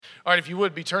All right, if you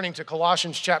would be turning to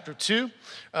Colossians chapter 2.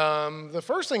 The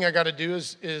first thing I got to do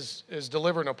is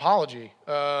deliver an apology.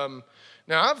 Now,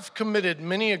 I've committed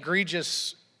many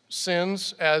egregious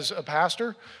sins as a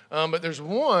pastor, but there's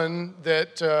one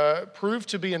that proved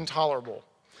to be intolerable.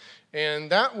 And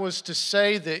that was to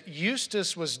say that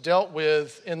Eustace was dealt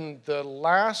with in the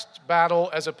last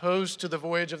battle as opposed to the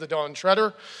voyage of the Dawn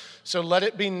Treader. So let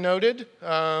it be noted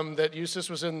that Eustace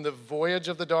was in the voyage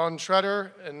of the Dawn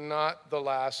Treader and not the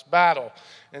last battle.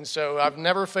 And so I've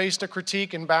never faced a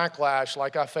critique and backlash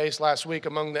like I faced last week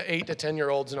among the 8 to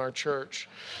 10-year-olds in our church.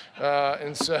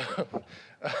 Actually,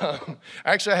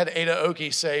 I had Ada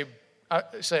Oki say,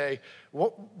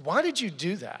 why did you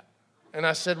do that? And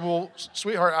I said, well,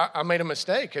 sweetheart, I made a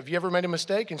mistake. Have you ever made a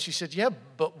mistake? And she said, yeah,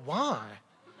 but why?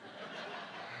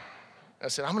 I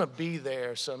said, I'm going to be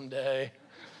there someday.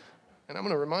 And I'm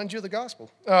going to remind you of the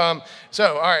gospel. All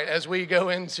right, as we go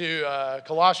into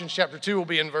Colossians chapter 2, we'll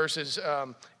be in verses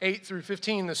 8 through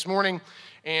 15 this morning.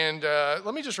 And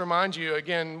let me just remind you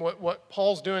again what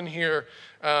Paul's doing here.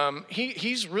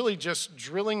 He's really just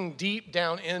drilling deep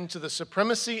down into the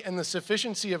supremacy and the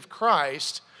sufficiency of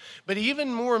Christ. But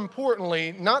even more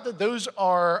importantly, not that those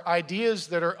are ideas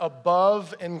that are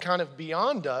above and kind of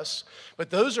beyond us, but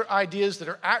those are ideas that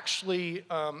are actually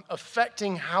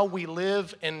affecting how we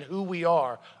live and who we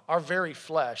are, our very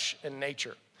flesh and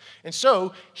nature. And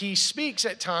so he speaks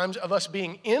at times of us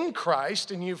being in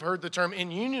Christ, and you've heard the term in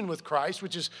union with Christ,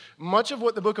 which is much of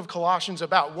what the book of Colossians is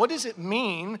about. What does it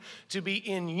mean to be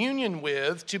in union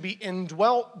with, to be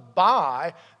indwelt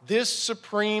by this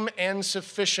supreme and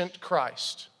sufficient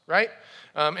Christ? Right?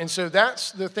 And so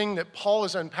that's the thing that Paul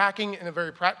is unpacking in a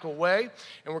very practical way,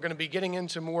 and we're going to be getting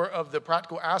into more of the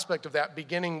practical aspect of that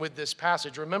beginning with this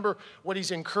passage. Remember what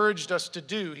he's encouraged us to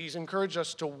do. He's encouraged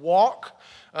us to walk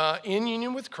in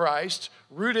union with Christ,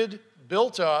 rooted,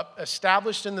 built up,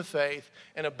 established in the faith,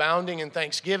 and abounding in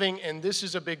thanksgiving, and this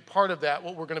is a big part of that,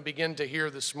 what we're going to begin to hear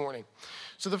this morning.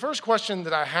 So the first question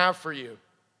that I have for you,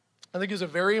 I think is a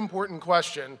very important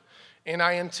question, and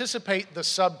I anticipate the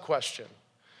sub-question.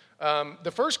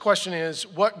 The first question is,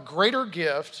 what greater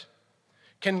gift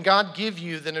can God give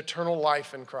you than eternal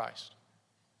life in Christ?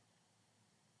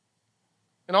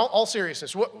 In all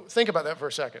seriousness, think about that for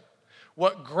a second.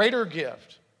 What greater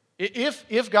gift?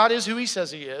 If God is who he says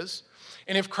he is,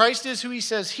 and if Christ is who he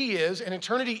says he is, and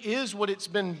eternity is what it's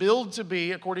been billed to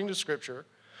be according to Scripture,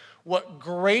 what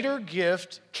greater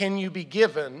gift can you be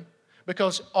given?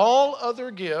 Because all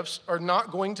other gifts are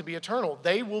not going to be eternal.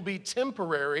 They will be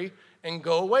temporary and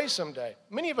go away someday.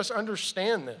 Many of us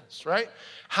understand this, right?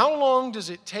 How long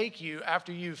does it take you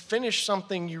after you finish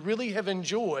something you really have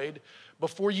enjoyed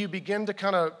before you begin to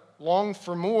kind of long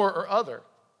for more or other?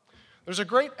 There's a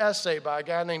great essay by a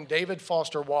guy named David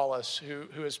Foster Wallace, who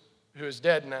is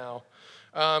dead now,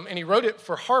 and he wrote it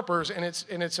for Harper's, and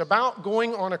it's about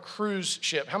going on a cruise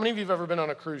ship. How many of you have ever been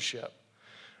on a cruise ship?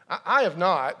 I have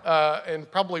not,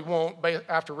 and probably won't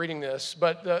after reading this,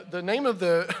 but the name of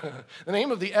the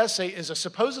name of the essay is a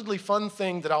supposedly fun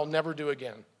thing that I'll never do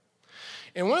again.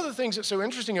 And one of the things that's so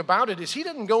interesting about it is he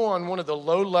didn't go on one of the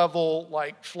low-level,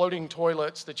 like, floating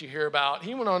toilets that you hear about.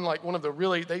 He went on, like, one of the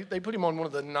really, they put him on one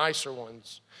of the nicer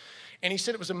ones. And he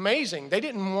said it was amazing. They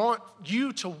didn't want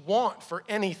you to want for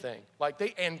anything. Like,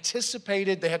 they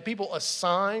anticipated, they had people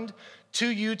assigned to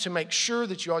you to make sure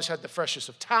that you always had the freshest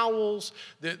of towels,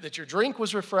 that your drink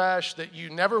was refreshed, that you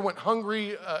never went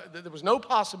hungry, that there was no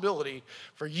possibility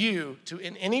for you to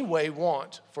in any way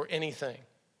want for anything.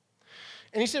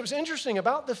 And he said it was interesting,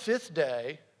 about the 5th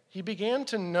day, he began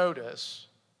to notice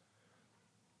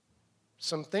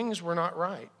some things were not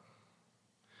right.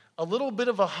 A little bit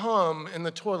of a hum in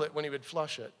the toilet when he would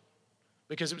flush it,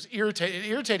 because it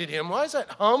irritated him. Why is that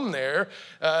hum there?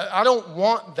 I don't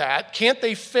want that. Can't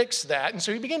they fix that? And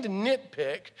so he began to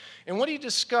nitpick. And what he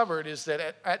discovered is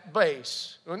that at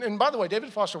base, and by the way,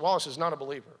 David Foster Wallace is not a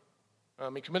believer.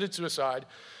 He committed suicide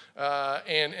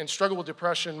and struggled with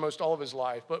depression most all of his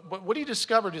life. But what he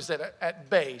discovered is that at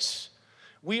base,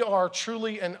 we are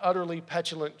truly and utterly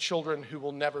petulant children who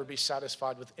will never be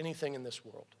satisfied with anything in this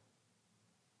world.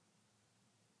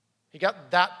 He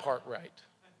got that part right.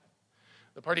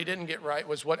 The part he didn't get right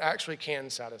was what actually can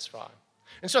satisfy.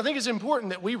 And so I think it's important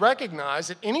that we recognize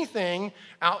that anything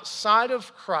outside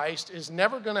of Christ is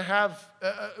never going to have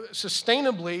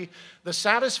sustainably the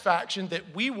satisfaction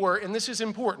that we were, and this is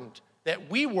important,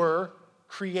 that we were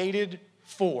created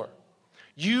for.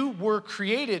 You were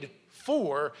created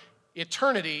for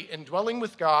eternity and dwelling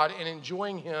with God and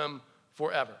enjoying him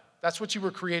forever. That's what you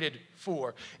were created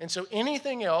for. And so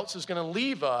anything else is going to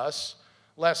leave us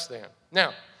less than.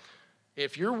 Now,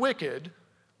 if you're wicked,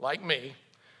 like me,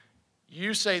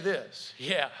 You say this,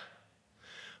 yeah.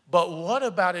 But what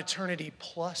about eternity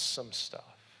plus some stuff,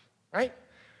 right?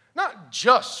 Not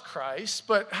just Christ,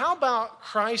 but how about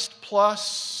Christ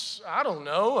plus, I don't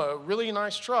know, a really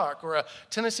nice truck or a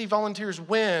Tennessee Volunteers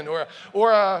win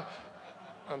or a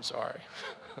I'm sorry.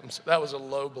 That was a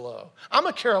low blow. I'm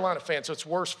a Carolina fan, so it's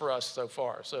worse for us so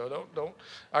far. So don't.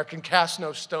 I can cast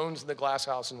no stones in the glass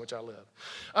house in which I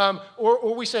live.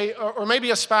 Or we say, or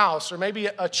maybe a spouse, or maybe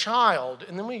a child,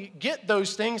 and then we get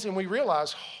those things and we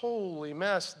realize, holy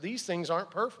mess, these things aren't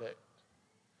perfect.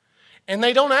 And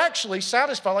they don't actually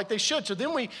satisfy like they should. So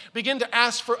then we begin to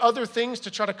ask for other things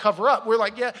to try to cover up. We're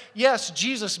like, yeah, yes,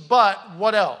 Jesus, but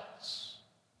what else?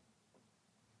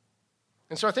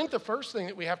 And so I think the first thing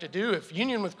that we have to do if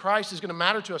union with Christ is going to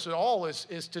matter to us at all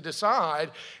is to decide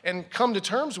and come to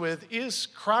terms with, is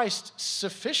Christ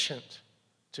sufficient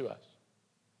to us?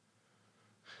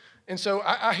 And so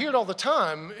I hear it all the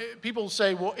time. People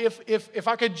say, well, if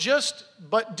I could just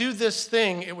but do this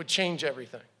thing, it would change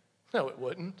everything. No, it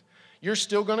wouldn't. You're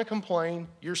still going to complain.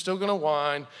 You're still going to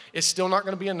whine. It's still not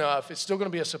going to be enough. It's still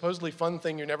going to be a supposedly fun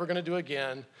thing you're never going to do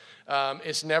again.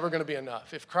 It's never going to be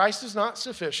enough. If Christ is not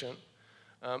sufficient,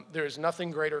 there is nothing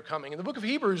greater coming. And the book of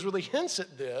Hebrews really hints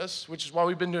at this, which is why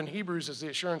we've been doing Hebrews as the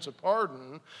assurance of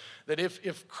pardon, that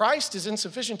if Christ is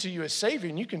insufficient to you as Savior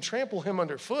and you can trample him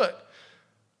underfoot,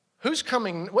 who's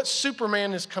coming? What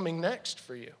Superman is coming next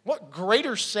for you? What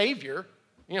greater Savior?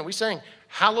 You know, we sang,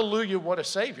 hallelujah, what a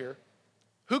Savior.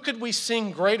 Who could we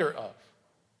sing greater of?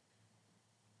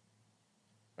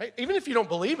 Right? Even if you don't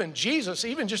believe in Jesus,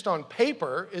 even just on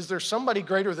paper, is there somebody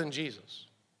greater than Jesus?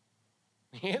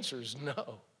 The answer is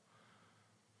no.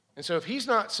 And so if he's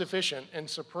not sufficient and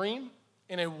supreme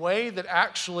in a way that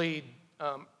actually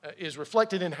is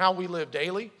reflected in how we live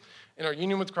daily, in our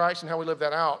union with Christ and how we live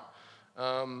that out,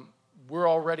 we're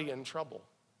already in trouble.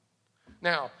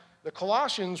 Now, the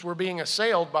Colossians were being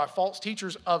assailed by false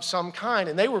teachers of some kind,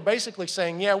 and they were basically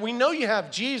saying, yeah, we know you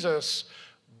have Jesus,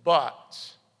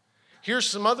 but here's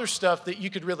some other stuff that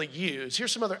you could really use.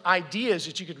 Here's some other ideas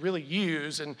that you could really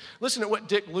use. And listen to what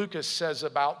Dick Lucas says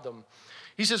about them.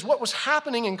 He says, what was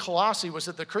happening in Colossae was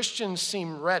that the Christians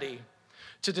seemed ready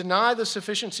to deny the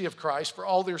sufficiency of Christ for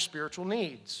all their spiritual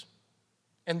needs.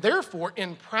 And therefore,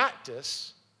 in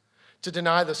practice, to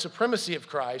deny the supremacy of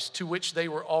Christ to which they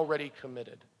were already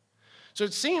committed. So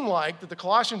it seemed like that the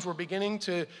Colossians were beginning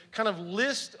to kind of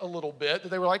list a little bit, that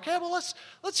they were like, hey, well,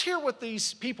 let's hear what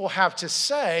these people have to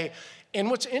say. And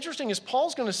what's interesting is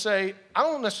Paul's going to say, I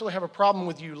don't necessarily have a problem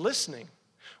with you listening.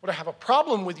 What I have a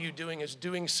problem with you doing is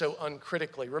doing so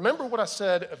uncritically. Remember what I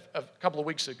said a couple of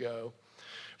weeks ago.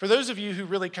 For those of you who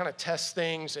really kind of test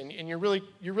things and you're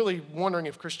really wondering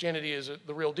if Christianity is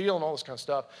the real deal and all this kind of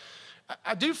stuff,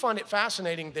 I do find it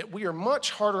fascinating that we are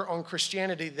much harder on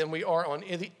Christianity than we are on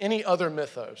any other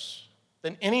mythos,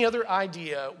 than any other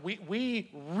idea. We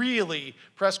really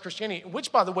press Christianity, which,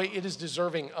 by the way, it is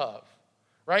deserving of,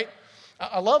 right?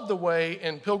 I love the way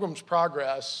in Pilgrim's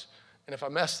Progress, and if I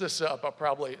mess this up,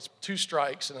 it's 2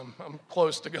 strikes and I'm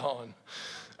close to gone.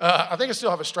 I think I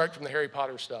still have a strike from the Harry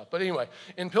Potter stuff. But anyway,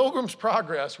 in Pilgrim's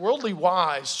Progress, Worldly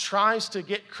Wise tries to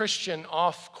get Christian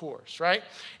off course, right?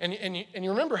 And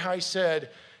you remember how he said,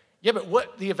 yeah, but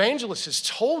what the evangelist has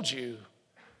told you,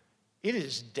 it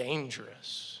is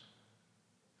dangerous.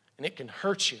 And it can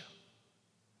hurt you,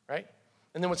 right?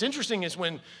 And then what's interesting is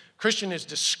when Christian is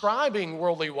describing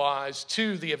Worldly Wise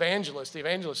to the evangelist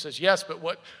says, yes, but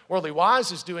what Worldly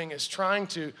Wise is doing is trying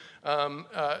to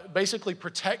basically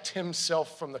protect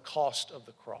himself from the cost of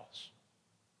the cross,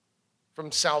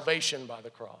 from salvation by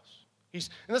the cross. And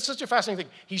that's such a fascinating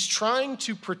thing. He's trying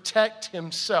to protect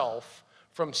himself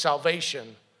from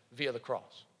salvation via the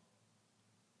cross,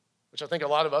 which I think a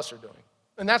lot of us are doing.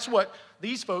 And that's what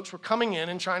these folks were coming in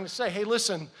and trying to say, hey,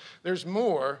 listen, there's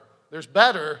more. There's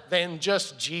better than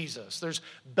just Jesus. There's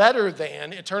better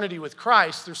than eternity with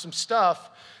Christ. There's some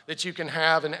stuff that you can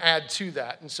have and add to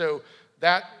that. And so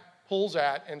that pulls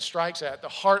at and strikes at the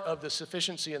heart of the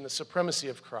sufficiency and the supremacy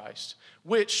of Christ,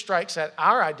 which strikes at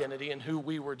our identity and who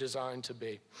we were designed to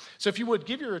be. So if you would,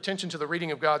 give your attention to the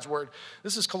reading of God's word.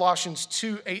 This is Colossians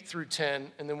 2, 8 through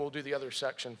 10, and then we'll do the other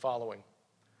section following.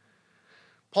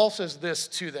 Paul says this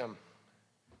to them.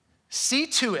 See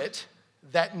to it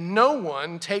that no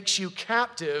one takes you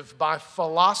captive by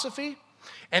philosophy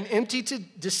and empty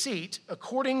deceit,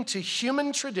 according to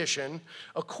human tradition,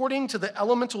 according to the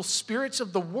elemental spirits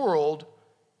of the world,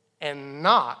 and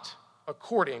not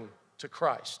according to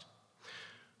Christ.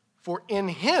 For in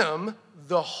him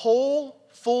the whole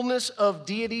fullness of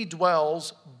deity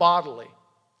dwells bodily,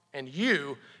 and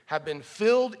you have been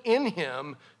filled in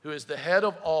him who is the head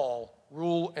of all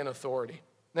rule and authority.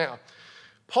 Now,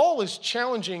 Paul is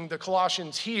challenging the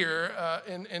Colossians here,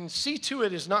 and see to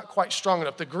it is not quite strong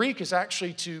enough. The Greek is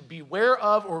actually to beware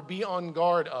of or be on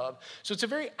guard of. So it's a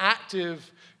very active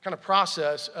kind of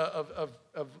process of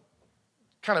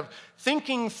kind of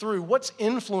thinking through what's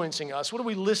influencing us. What are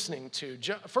we listening to?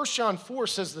 1 John 4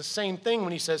 says the same thing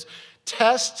when he says,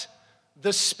 test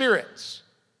the spirits.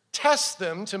 Test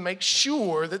them to make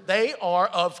sure that they are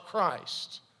of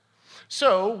Christ.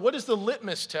 So what is the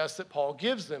litmus test that Paul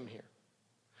gives them here?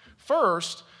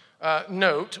 First,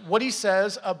 note what he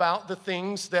says about the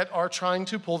things that are trying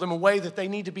to pull them away, that they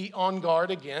need to be on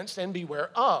guard against and beware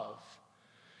of.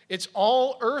 It's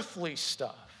all earthly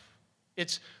stuff.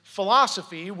 It's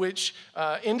philosophy, which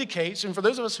indicates, and for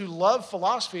those of us who love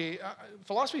philosophy,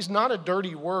 philosophy is not a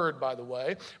dirty word, by the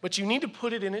way, but you need to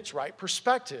put it in its right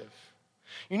perspective.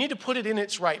 You need to put it in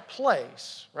its right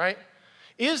place, right?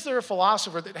 Is there a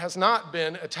philosopher that has not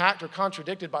been attacked or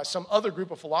contradicted by some other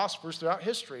group of philosophers throughout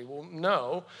history? Well,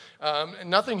 no.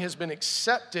 Nothing has been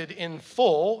accepted in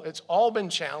full. It's all been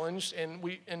challenged. And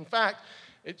in fact,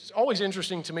 it's always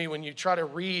interesting to me when you try to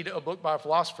read a book by a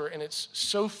philosopher and it's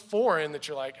so foreign that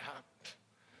you're like,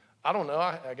 I don't know,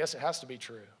 I guess it has to be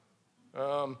true.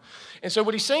 And so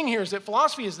what he's saying here is that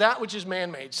philosophy is that which is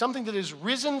man-made, something that is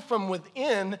risen from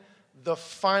within the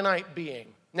finite being.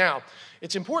 Now,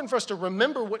 it's important for us to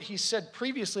remember what he said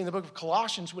previously in the book of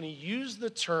Colossians when he used the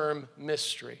term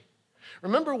mystery.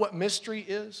 Remember what mystery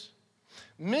is?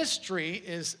 Mystery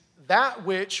is that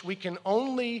which we can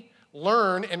only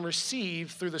learn and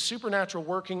receive through the supernatural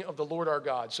working of the Lord our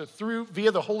God. So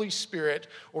via the Holy Spirit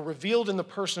or revealed in the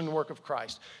person and work of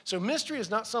Christ. So mystery is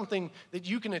not something that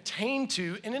you can attain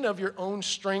to in and of your own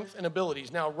strength and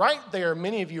abilities. Now, right there,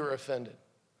 many of you are offended.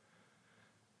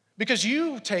 Because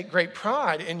you take great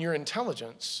pride in your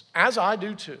intelligence, as I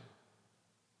do too,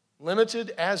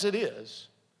 limited as it is,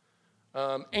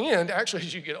 and actually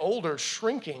as you get older,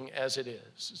 shrinking as it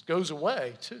is. It goes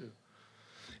away too.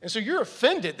 And so you're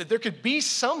offended that there could be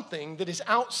something that is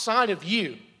outside of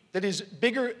you, that is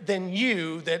bigger than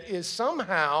you, that is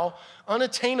somehow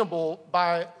unattainable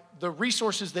by the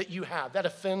resources that you have. That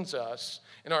offends us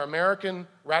in our American,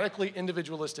 radically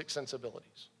individualistic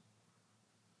sensibilities,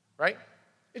 right?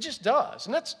 It just does,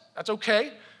 and that's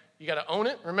okay. You got to own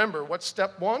it. Remember, what's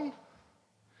step one?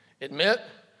 Admit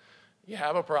you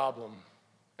have a problem.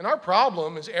 And our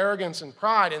problem is arrogance and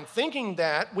pride and thinking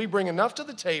that we bring enough to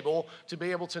the table to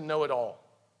be able to know it all.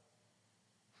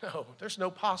 No, there's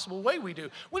no possible way we do.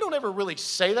 We don't ever really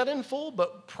say that in full,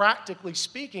 but practically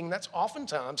speaking, that's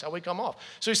oftentimes how we come off.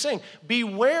 So he's saying,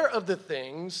 beware of the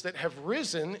things that have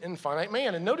risen in finite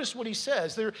man. And notice what he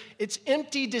says. It's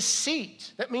empty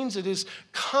deceit. That means it is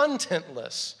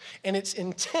contentless. And its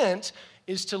intent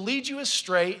is to lead you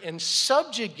astray and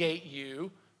subjugate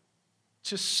you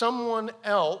to someone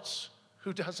else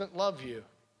who doesn't love you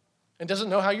and doesn't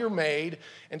know how you're made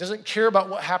and doesn't care about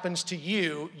what happens to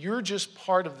you. You're just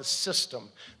part of the system.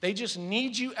 They just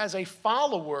need you as a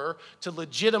follower to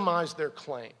legitimize their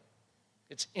claim.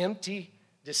 It's empty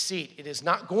deceit. It is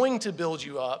not going to build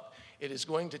you up. It is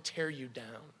going to tear you down.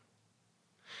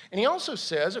 And he also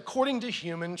says, according to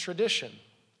human tradition.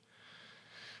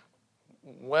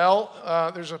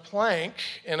 Well, there's a plank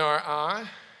in our eye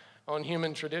on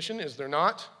human tradition, is there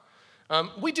not?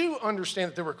 We do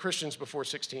understand that there were Christians before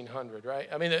 1600, right?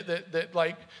 I mean, that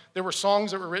like there were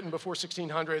songs that were written before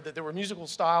 1600, that there were musical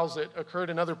styles that occurred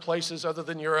in other places other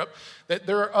than Europe, that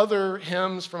there are other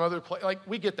hymns from other places. Like,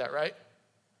 we get that, right?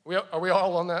 Are we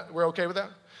all on that? We're okay with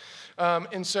that?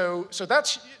 And so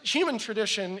that's human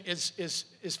tradition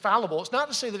is fallible. It's not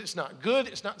to say that it's not good.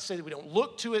 It's not to say that we don't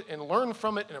look to it and learn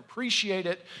from it and appreciate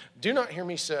it. Do not hear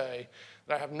me say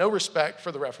that I have no respect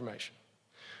for the Reformation.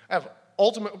 I have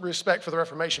ultimate respect for the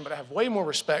Reformation, but I have way more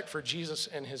respect for Jesus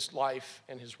and his life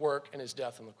and his work and his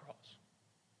death on the cross,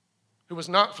 who was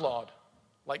not flawed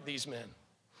like these men,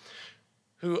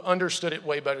 who understood it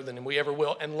way better than we ever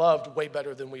will and loved way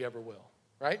better than we ever will,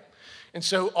 right? And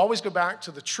so always go back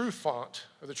to the true font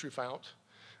or the true fount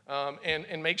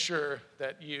and make sure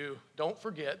that you don't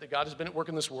forget that God has been at work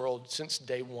in this world since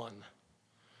day one.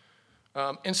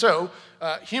 And so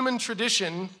human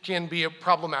tradition can be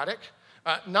problematic.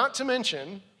 Not to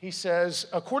mention, he says,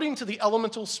 according to the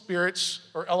elemental spirits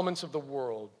or elements of the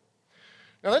world.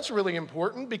 Now that's really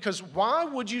important because why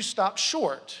would you stop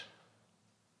short?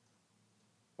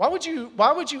 Why would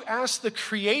you ask the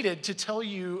created to tell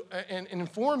you and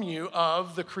inform you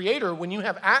of the Creator when you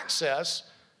have access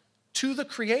to the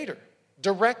Creator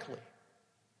directly?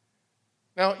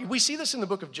 Now, we see this in the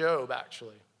book of Job,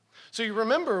 actually. So you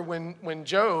remember when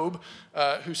Job,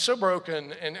 who's so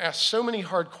broken and asks so many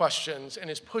hard questions and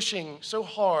is pushing so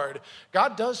hard,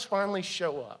 God does finally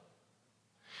show up.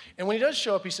 And when he does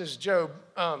show up, he says, Job,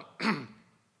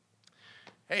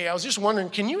 hey, I was just wondering,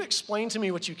 can you explain to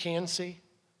me what you can see?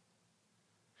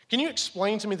 Can you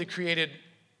explain to me the created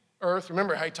earth?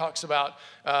 Remember how he talks about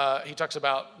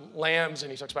lambs,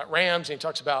 and he talks about rams, and he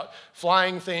talks about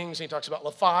flying things, and he talks about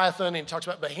Leviathan, and he talks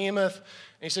about Behemoth. And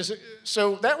he says,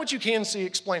 so that what you can see,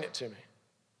 explain it to me.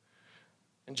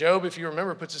 And Job, if you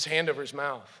remember, puts his hand over his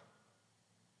mouth.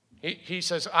 He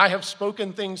says, I have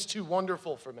spoken things too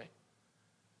wonderful for me.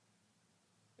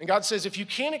 And God says, if you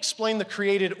can't explain the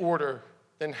created order,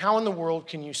 then how in the world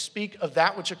can you speak of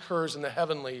that which occurs in the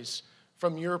heavenlies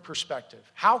from your perspective?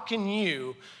 How can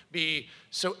you be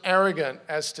so arrogant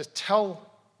as to tell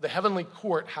the heavenly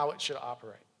court how it should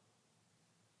operate?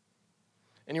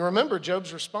 And you remember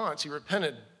Job's response. He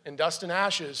repented in dust and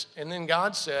ashes, and then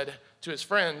God said to his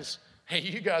friends, hey,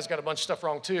 you guys got a bunch of stuff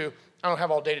wrong too. I don't have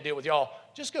all day to deal with y'all.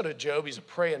 Just go to Job. He's a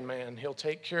praying man. He'll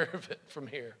take care of it from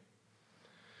here.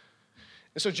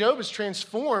 And so Job is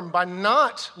transformed by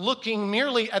not looking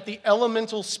merely at the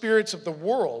elemental spirits of the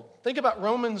world. Think about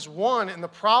Romans 1 and the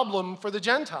problem for the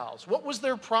Gentiles. What was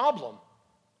their problem?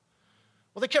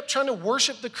 Well, they kept trying to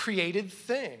worship the created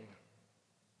thing,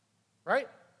 right?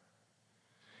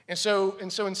 And so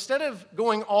instead of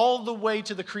going all the way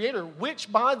to the Creator,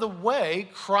 which, by the way,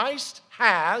 Christ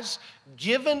has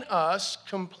given us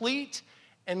complete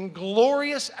and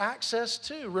glorious access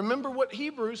to. Remember what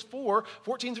Hebrews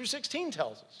 4:14 through 16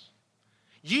 tells us.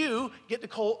 You get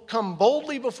to come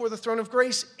boldly before the throne of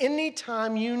grace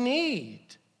anytime you need.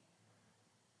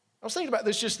 I was thinking about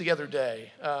this just the other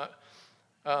day.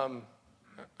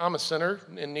 I'm a sinner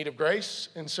in need of grace,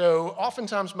 and so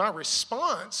oftentimes my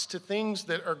response to things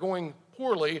that are going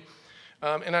poorly,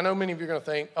 and I know many of you are going to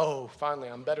think, oh, finally,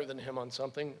 I'm better than him on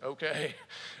something. Okay.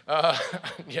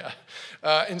 Yeah.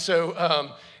 And so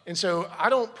I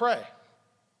don't pray.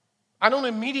 I don't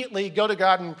immediately go to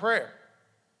God in prayer,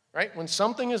 right? When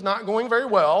something is not going very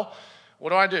well, what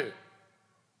do?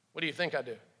 What do you think I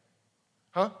do?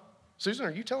 Huh? Susan,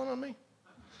 are you telling on me?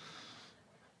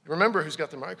 Remember who's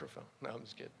got the microphone. No, I'm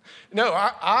just kidding. No,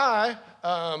 I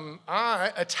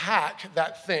attack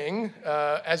that thing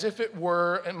as if it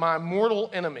were my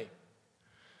mortal enemy,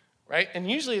 right? And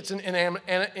usually it's an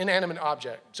inanimate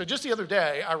object. So just the other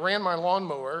day, I ran my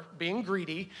lawnmower, being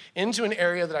greedy, into an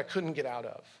area that I couldn't get out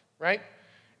of, right?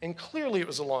 And clearly it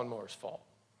was the lawnmower's fault.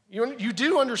 You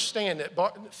do understand that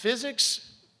physics,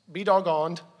 be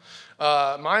doggoned.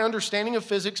 My understanding of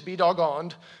physics, be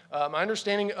doggoned. My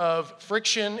understanding of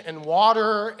friction and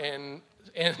water and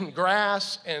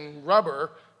grass and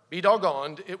rubber, be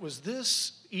doggoned. It was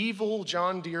this evil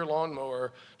John Deere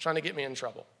lawnmower trying to get me in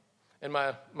trouble. And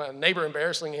my neighbor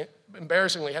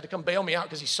embarrassingly had to come bail me out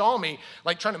because he saw me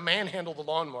like trying to manhandle the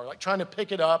lawnmower, like trying to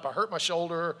pick it up. I hurt my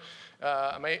shoulder.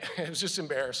 It was just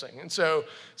embarrassing. And so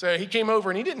he came over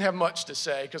and he didn't have much to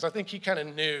say because I think he kind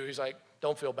of knew. He's like,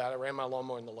 don't feel bad. I ran my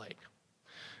lawnmower in the lake.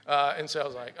 And so I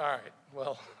was like, all right,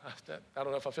 well, I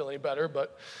don't know if I feel any better,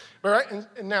 but right.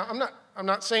 And now I'm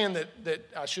not saying that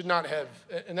I should not have,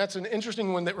 and that's an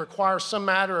interesting one that requires some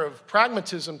matter of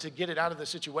pragmatism to get it out of the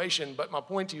situation. But my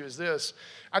point to you is this: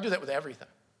 I do that with everything.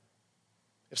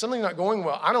 If something's not going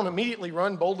well, I don't immediately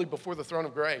run boldly before the throne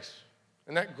of grace,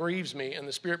 and that grieves me. And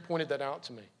the Spirit pointed that out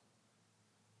to me.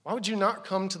 Why would you not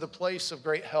come to the place of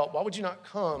great help? Why would you not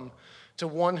come to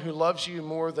one who loves you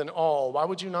more than all? Why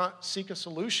would you not seek a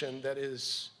solution that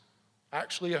is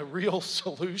actually a real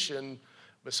solution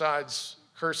besides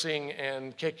cursing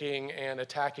and kicking and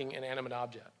attacking inanimate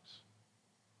objects?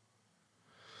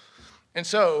 And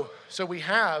so we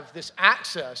have this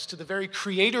access to the very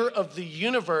creator of the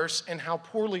universe, and how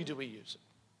poorly do we use it?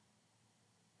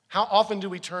 How often do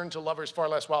we turn to lovers far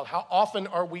less wild? How often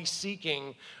are we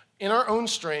seeking in our own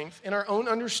strength, in our own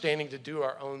understanding, to do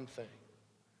our own thing?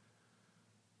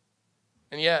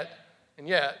 And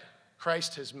yet,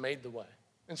 Christ has made the way.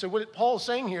 And so what Paul is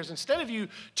saying here is, instead of you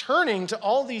turning to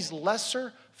all these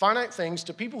lesser, finite things,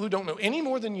 to people who don't know any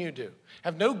more than you do,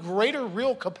 have no greater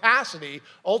real capacity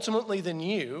ultimately than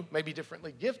you, maybe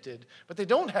differently gifted, but they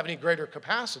don't have any greater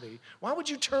capacity, why would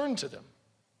you turn to them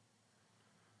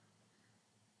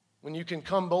when you can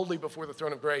come boldly before the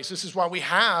throne of grace? This is why we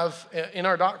have in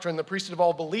our doctrine the priesthood of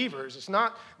all believers. It's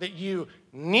not that you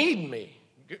need me.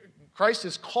 Christ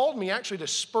has called me actually to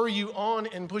spur you on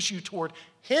and push you toward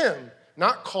him,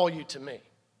 not call you to me.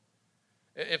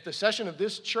 If the session of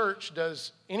this church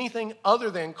does anything other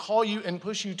than call you and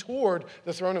push you toward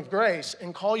the throne of grace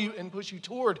and call you and push you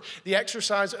toward the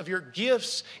exercise of your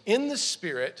gifts in the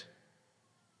Spirit,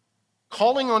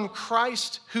 calling on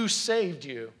Christ who saved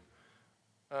you,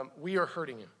 we are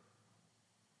hurting you.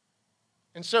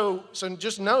 And so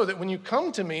just know that when you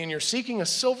come to me and you're seeking a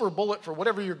silver bullet for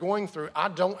whatever you're going through, I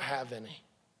don't have any.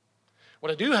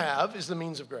 What I do have is the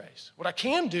means of grace. What I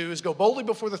can do is go boldly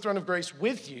before the throne of grace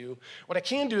with you. What I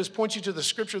can do is point you to the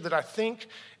scripture that I think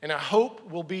and I hope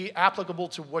will be applicable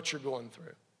to what you're going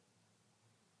through.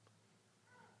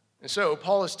 And so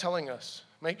Paul is telling us,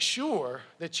 make sure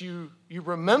that you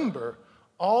remember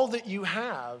all that you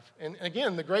have. And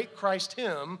again, the great Christ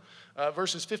hymn,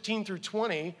 verses 15 through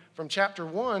 20 from chapter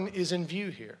 1 is in view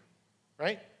here,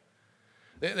 right?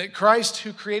 That Christ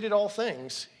who created all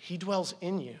things, he dwells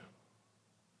in you.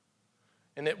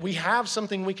 And that we have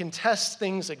something we can test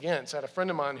things against. I had a friend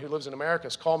of mine who lives in America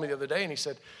called me the other day and he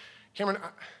said, Cameron,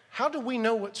 how do we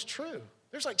know what's true?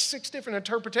 There's like 6 different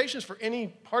interpretations for any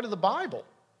part of the Bible,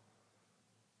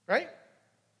 right?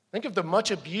 Think of the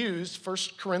much abused 1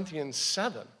 Corinthians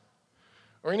 7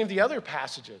 or any of the other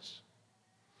passages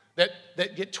that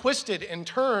get twisted and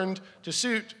turned to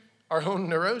suit our own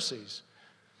neuroses.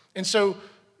 And so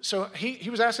he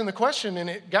was asking the question, and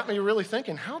it got me really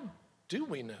thinking, how do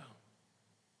we know?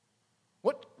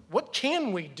 What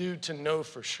can we do to know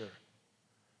for sure?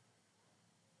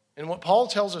 And what Paul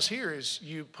tells us here is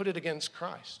you put it against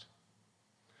Christ.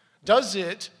 Does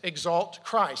it exalt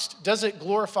Christ? Does it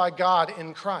glorify God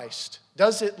in Christ?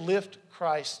 Does it lift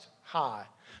Christ high?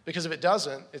 Because if it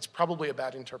doesn't, it's probably a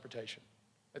bad interpretation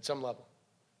at some level.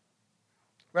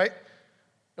 Right?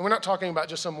 And we're not talking about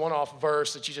just some one-off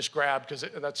verse that you just grabbed because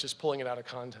that's just pulling it out of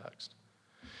context.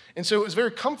 And so it was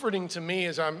very comforting to me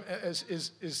is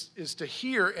to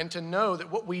hear and to know that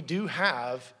what we do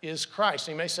have is Christ.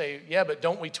 And you may say, yeah, but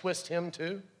don't we twist him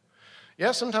too?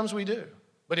 Yeah, sometimes we do.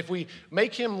 But if we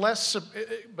make him less,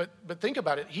 but think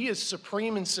about it, he is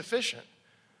supreme and sufficient.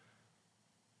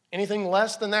 Anything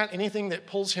less than that, anything that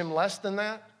pulls him less than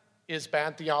that is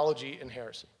bad theology and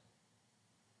heresy.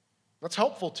 That's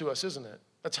helpful to us, isn't it?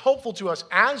 That's helpful to us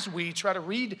as we try to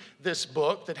read this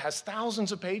book that has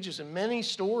thousands of pages and many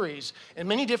stories and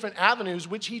many different avenues,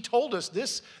 which he told us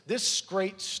this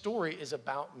great story is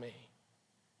about me.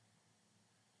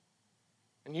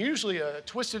 And usually a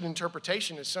twisted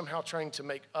interpretation is somehow trying to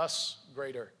make us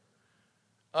greater,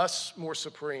 us more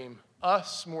supreme,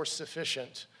 us more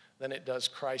sufficient than it does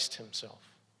Christ himself.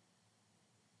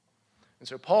 And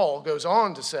so Paul goes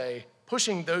on to say,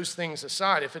 pushing those things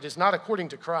aside, if it is not according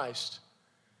to Christ,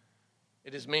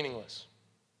 it is meaningless.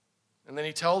 And then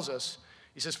he tells us,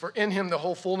 he says, for in him the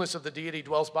whole fullness of the deity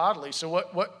dwells bodily. So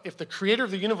what if the creator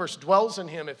of the universe dwells in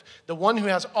him, if the one who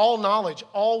has all knowledge,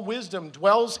 all wisdom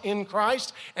dwells in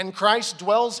Christ, and Christ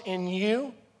dwells in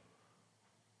you,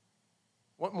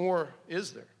 what more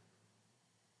is there?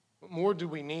 What more do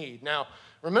we need? Now,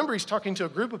 remember, he's talking to a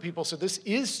group of people, so this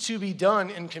is to be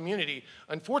done in community.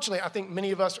 Unfortunately, I think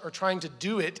many of us are trying to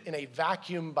do it in a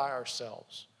vacuum by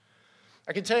ourselves.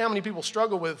 I can tell you how many people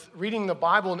struggle with reading the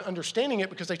Bible and understanding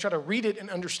it because they try to read it and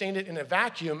understand it in a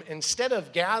vacuum instead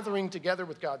of gathering together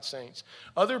with God's saints.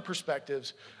 Other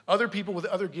perspectives, other people with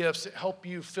other gifts that help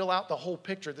you fill out the whole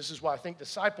picture. This is why I think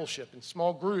discipleship and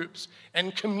small groups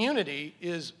and community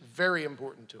is very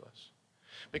important to us.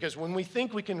 Because when we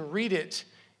think we can read it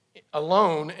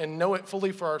alone and know it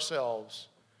fully for ourselves,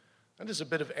 that is a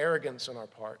bit of arrogance on our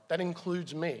part. That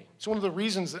includes me. It's one of the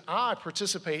reasons that I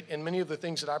participate in many of the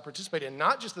things that I participate in,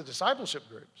 not just the discipleship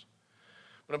groups,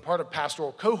 but I'm part of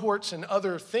pastoral cohorts and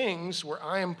other things where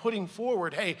I am putting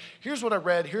forward, hey, here's what I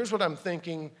read, here's what I'm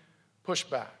thinking, push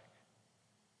back.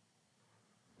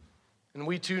 And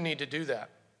we too need to do that.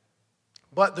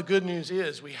 But the good news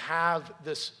is we have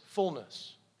this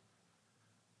fullness.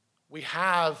 We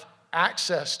have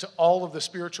access to all of the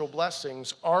spiritual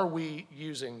blessings. Are we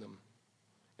using them?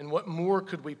 And what more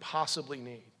could we possibly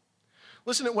need?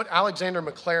 Listen to what Alexander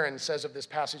McLaren says of this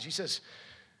passage. He says,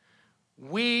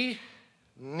 we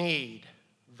need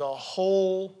the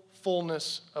whole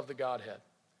fullness of the Godhead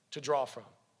to draw from.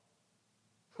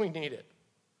 We need it.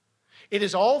 It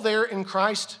is all there in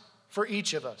Christ for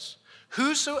each of us.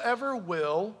 Whosoever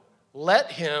will,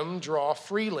 let him draw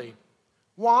freely.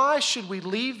 Why should we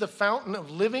leave the fountain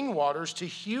of living waters to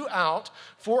hew out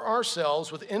for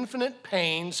ourselves with infinite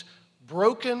pains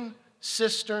broken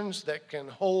cisterns that can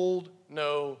hold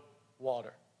no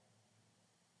water?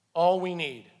 All we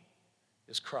need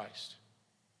is Christ.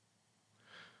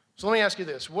 So let me ask you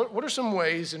this. What are some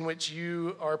ways in which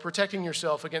you are protecting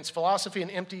yourself against philosophy and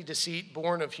empty deceit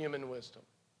born of human wisdom?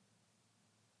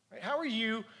 Right? How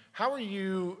are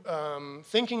you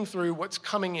thinking through what's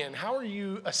coming in? How are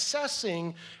you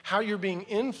assessing how you're being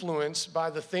influenced by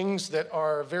the things that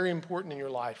are very important in your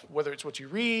life, whether it's what you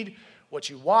read, what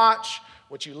you watch,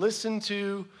 what you listen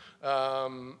to,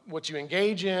 what you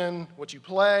engage in, what you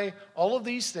play, all of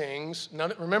these things.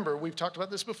 Remember, we've talked about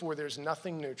this before, there's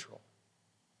nothing neutral.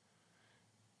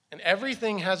 And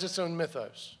everything has its own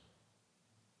mythos,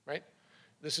 right?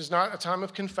 This is not a time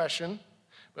of confession,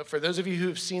 but for those of you who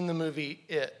have seen the movie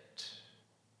It,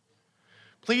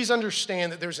 please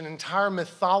understand that there's an entire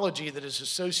mythology that is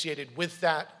associated with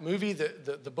that movie,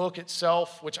 the book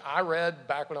itself, which I read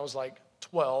back when I was like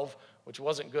 12, which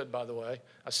wasn't good, by the way.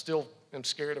 I still am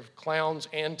scared of clowns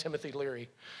and Timothy Leary,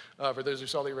 for those who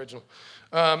saw the original.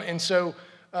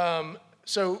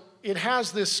 So it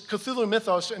has this Cthulhu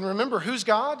mythos, and remember, who's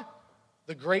God?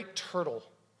 The great turtle,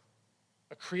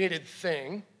 a created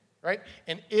thing, right?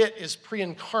 And it is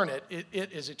pre-incarnate.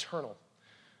 It is eternal.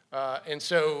 And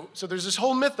so there's this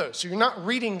whole mythos. So you're not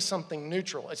reading something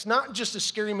neutral. It's not just a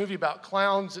scary movie about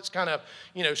clowns. It's kind of,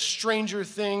 Stranger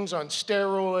Things on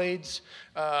steroids.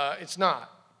 It's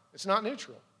not. It's not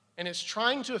neutral. And it's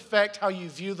trying to affect how you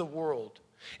view the world.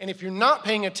 And if you're not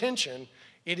paying attention,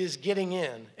 it is getting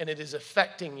in and it is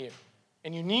affecting you.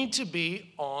 And you need to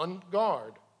be on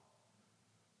guard.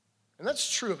 And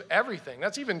that's true of everything.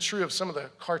 That's even true of some of the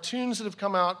cartoons that have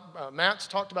come out. Matt's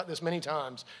talked about this many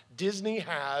times. Disney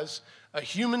has a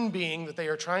human being that they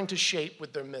are trying to shape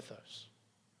with their mythos.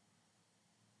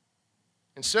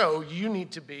 And so you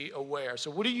need to be aware.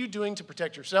 So what are you doing to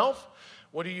protect yourself?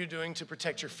 What are you doing to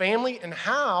protect your family? And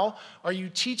how are you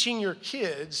teaching your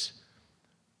kids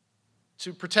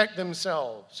to protect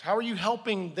themselves? How are you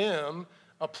helping them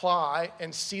apply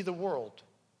and see the world?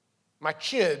 My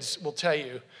kids will tell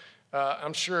you,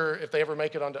 I'm sure if they ever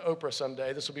make it onto Oprah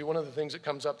someday, this will be one of the things that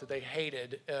comes up that they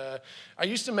hated. I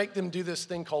used to make them do this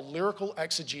thing called lyrical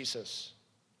exegesis.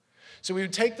 So we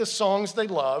would take the songs they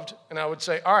loved, and I would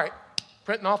say, all right,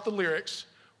 printing off the lyrics,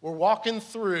 we're walking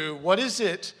through what is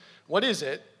it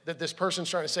that this person's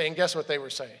trying to say, and guess what they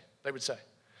would say? They would say,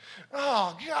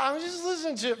 oh, God, I'm just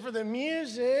listening to it for the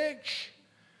music.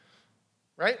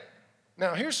 Right?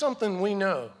 Now, here's something we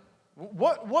know.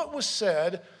 What was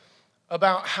said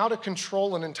about how to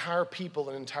control an entire people,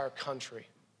 an entire country?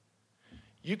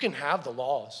 You can have the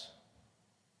laws.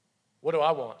 What do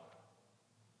I want?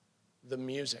 The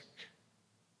music.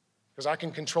 Because I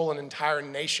can control an entire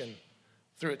nation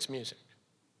through its music.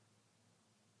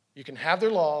 You can have their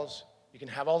laws, you can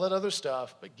have all that other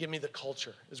stuff, but give me the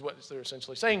culture, is what they're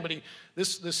essentially saying. But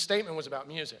this statement was about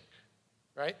music,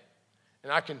 right?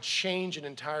 And I can change an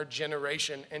entire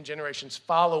generation and generations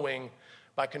following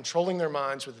by controlling their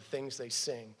minds with the things they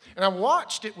sing. And I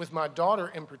watched it with my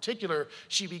daughter in particular.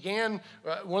 She began,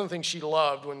 one of the things she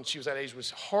loved when she was that age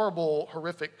was horrible,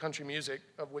 horrific country music,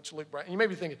 of which Luke Bryan, you may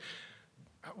be thinking,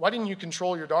 why didn't you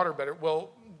control your daughter better?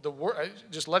 Well,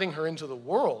 just letting her into the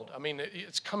world. I mean,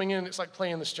 it's coming in, it's like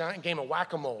playing this giant game of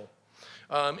whack-a-mole.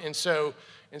 And so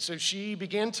she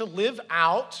began to live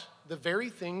out the very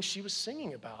things she was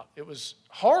singing about. It was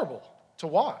horrible to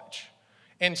watch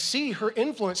and see her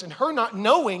influence and her not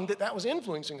knowing that that was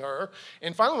influencing her.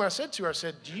 And finally, when I said to her, I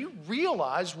said, do you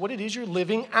realize what it is you're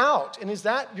living out? And is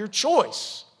that your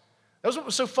choice? That was what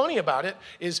was so funny about it,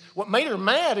 is what made her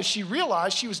mad is she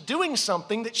realized she was doing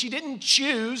something that she didn't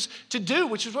choose to do,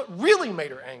 which is what really made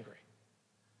her angry.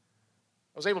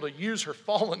 I was able to use her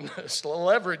fallenness to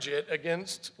leverage it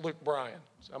against Luke Bryan.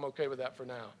 So I'm okay with that for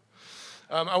now.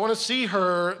 I want to see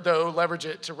her, though, leverage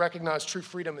it to recognize true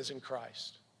freedom is in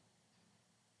Christ.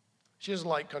 She doesn't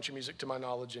like country music, to my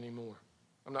knowledge, anymore.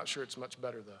 I'm not sure it's much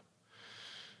better, though.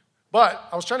 But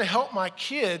I was trying to help my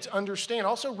kids understand. I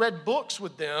also read books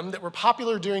with them that were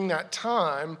popular during that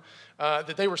time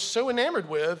that they were so enamored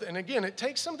with. And again, it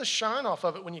takes some of the shine off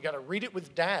of it when you got to read it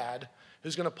with Dad,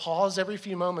 who's going to pause every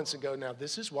few moments and go, now,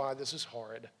 this is why this is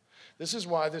horrid. This is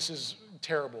why this is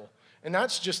terrible. And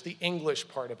that's just the English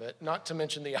part of it, not to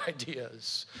mention the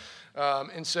ideas.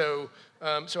 So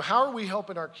how are we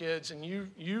helping our kids? And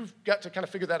you've got to kind of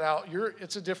figure that out.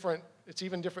 It's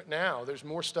even different now. There's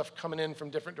more stuff coming in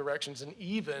from different directions, and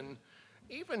even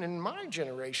in my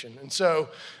generation. And so,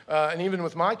 and even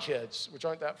with my kids, which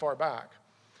aren't that far back.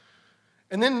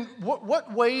 And then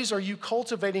what ways are you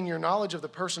cultivating your knowledge of the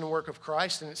person and work of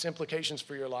Christ and its implications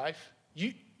for your life?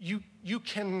 You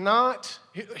cannot,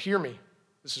 hear me,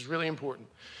 this is really important.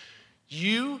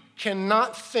 You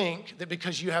cannot think that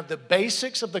because you have the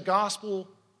basics of the gospel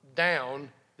down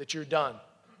that you're done.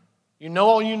 You know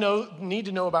all you need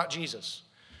to know about Jesus.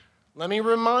 Let me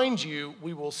remind you,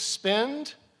 we will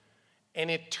spend an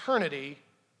eternity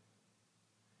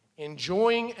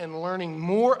enjoying and learning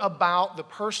more about the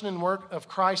person and work of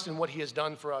Christ and what he has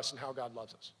done for us and how God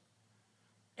loves us.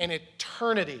 An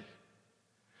eternity.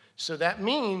 So that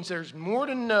means there's more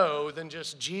to know than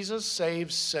just Jesus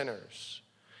saves sinners.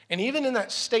 And even in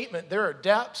that statement, there are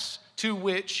depths to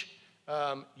which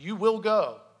you will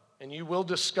go, and you will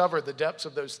discover the depths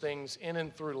of those things in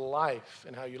and through life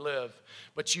and how you live.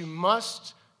 But you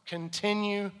must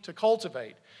continue to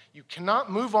cultivate. You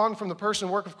cannot move on from the person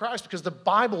and work of Christ because the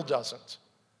Bible doesn't.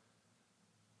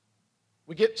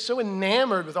 We get so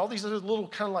enamored with all these other little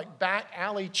kind of like back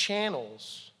alley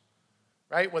channels,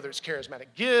 right? Whether it's charismatic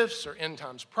gifts or end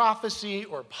times prophecy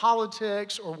or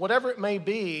politics or whatever it may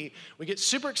be, we get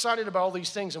super excited about all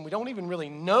these things and we don't even really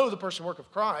know the person and work of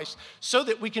Christ so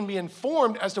that we can be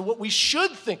informed as to what we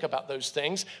should think about those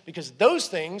things, because those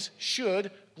things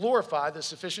should glorify the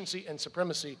sufficiency and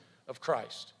supremacy of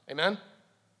Christ. Amen?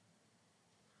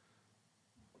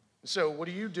 So what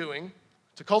are you doing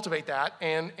to cultivate that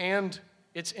and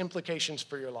its implications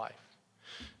for your life?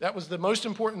 That was the most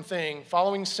important thing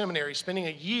following seminary, spending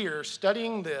a year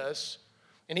studying this.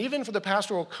 And even for the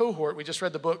pastoral cohort, we just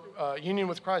read the book Union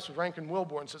with Christ with Rankin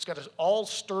Wilborn, so it's got us all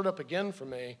stirred up again for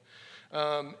me.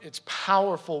 It's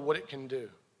powerful what it can do.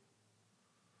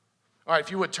 All right,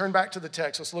 if you would turn back to the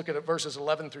text, let's look at it, verses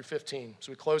 11 through 15,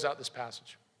 so we close out this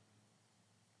passage.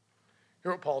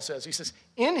 Hear what Paul says. He says,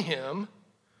 "In him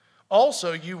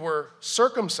also you were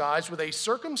circumcised with a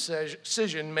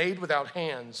circumcision made without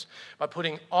hands, by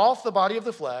putting off the body of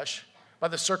the flesh by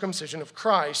the circumcision of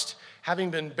Christ,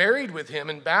 having been buried with him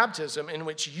in baptism, in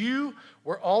which you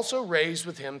were also raised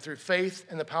with him through faith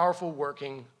in the powerful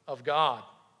working of God,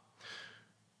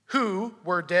 who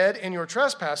were dead in your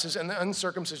trespasses and the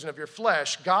uncircumcision of your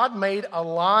flesh. God made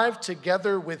alive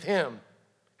together with him,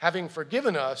 having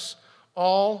forgiven us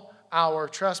all our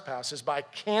trespasses by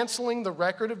canceling the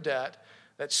record of debt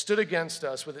that stood against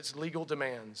us with its legal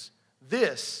demands.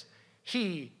 This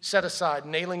he set aside,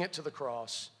 nailing it to the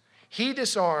cross. He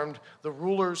disarmed the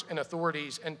rulers and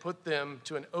authorities and put them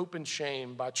to an open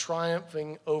shame by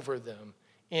triumphing over them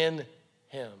in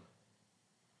him."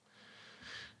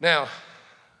 Now,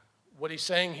 what he's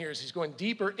saying here is he's going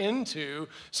deeper into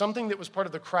something that was part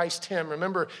of the Christ hymn.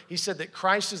 Remember, he said that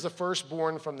Christ is the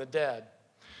firstborn from the dead.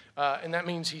 And that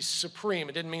means he's supreme.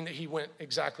 It didn't mean that he went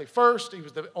exactly first. He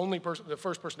was the only person, the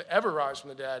first person to ever rise from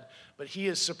the dead. But he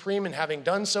is supreme in having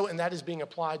done so, and that is being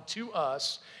applied to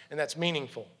us, and that's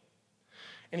meaningful.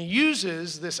 And he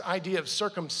uses this idea of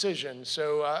circumcision.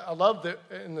 So I love that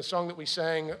in the song that we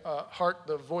sang, "Hark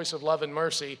the Voice of Love and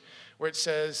Mercy," where it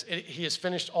says, he has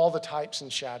finished all the types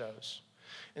and shadows.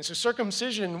 And so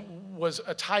circumcision was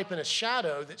a type and a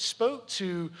shadow that spoke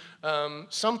to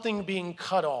something being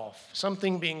cut off,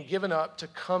 something being given up to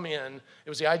come in. It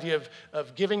was the idea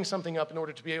of giving something up in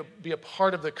order to be a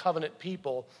part of the covenant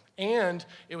people. And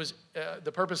it was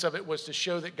the purpose of it was to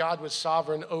show that God was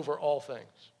sovereign over all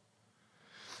things.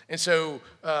 And so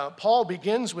Paul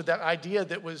begins with that idea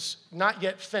that was not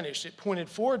yet finished. It pointed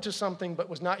forward to something but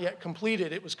was not yet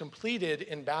completed. It was completed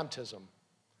in baptism.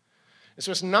 And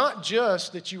so it's not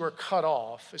just that you are cut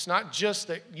off. It's not just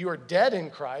that you are dead in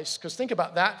Christ, because think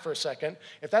about that for a second.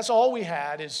 If that's all we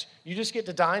had is you just get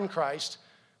to die in Christ,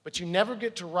 but you never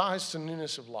get to rise to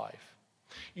newness of life.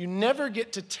 You never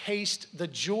get to taste the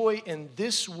joy in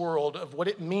this world of what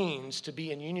it means to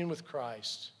be in union with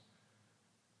Christ.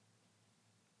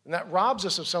 And that robs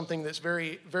us of something that's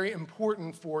very, very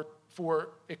important for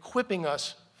equipping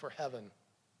us for heaven.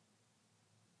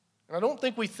 And I don't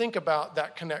think we think about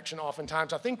that connection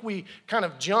oftentimes. I think we kind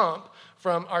of jump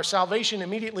from our salvation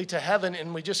immediately to heaven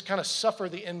and we just kind of suffer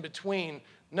the in-between.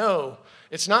 No,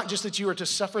 it's not just that you are to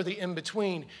suffer the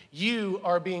in-between. You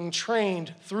are being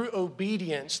trained through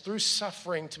obedience, through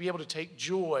suffering, to be able to take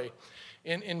joy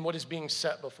in what is being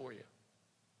set before you.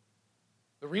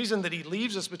 The reason that he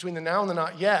leaves us between the now and the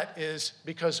not yet is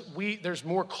because there's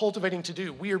more cultivating to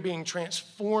do. We are being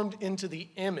transformed into the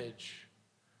image.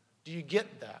 Do you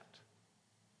get that?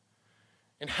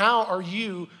 And how are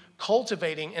you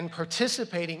cultivating and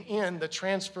participating in the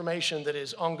transformation that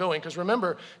is ongoing? Because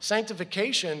remember,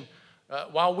 sanctification,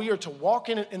 while we are to walk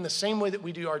in it in the same way that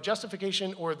we do our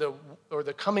justification or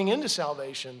the coming into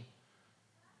salvation,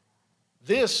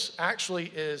 this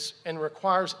actually is and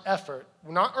requires effort.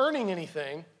 We're not earning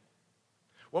anything.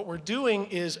 What we're doing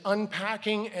is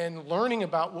unpacking and learning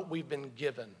about what we've been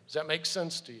given. Does that make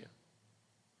sense to you?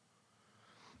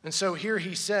 And so here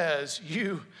he says,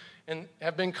 you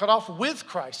have been cut off with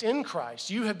Christ, in Christ.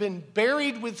 You have been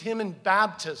buried with him in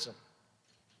baptism.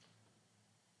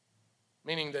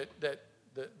 Meaning that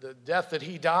the death that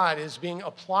he died is being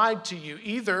applied to you,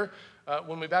 either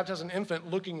when we baptize an infant,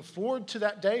 looking forward to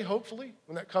that day, hopefully,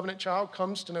 when that covenant child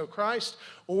comes to know Christ,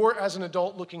 or as an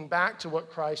adult looking back to what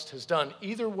Christ has done.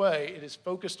 Either way, it is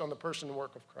focused on the person and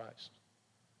work of Christ.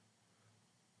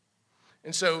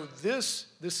 And so this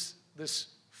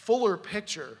fuller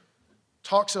picture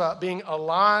talks about being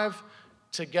alive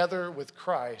together with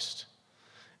Christ.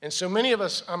 And so many of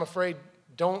us, I'm afraid,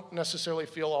 don't necessarily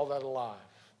feel all that alive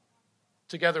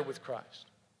together with Christ.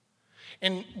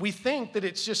 And we think that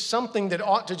it's just something that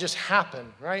ought to just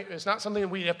happen, right? It's not something that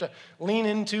we have to lean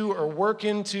into or work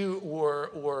into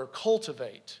or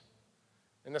cultivate.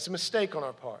 And that's a mistake on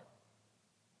our part.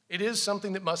 It is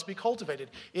something that must be cultivated.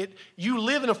 You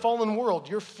live in a fallen world.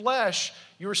 Your flesh,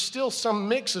 you're still some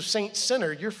mix of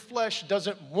saint-sinner. Your flesh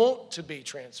doesn't want to be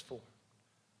transformed.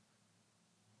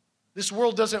 This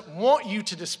world doesn't want you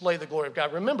to display the glory of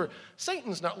God. Remember,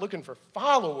 Satan's not looking for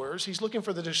followers. He's looking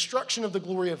for the destruction of the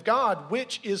glory of God,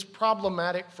 which is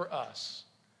problematic for us.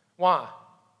 Why?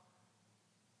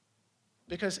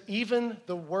 Because even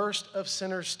the worst of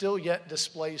sinners still yet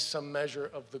displays some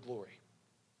measure of the glory.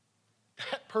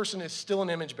 That person is still an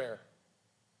image bearer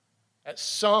at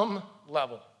some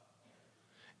level.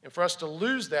 And for us to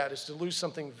lose that is to lose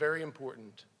something very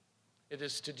important. It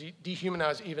is to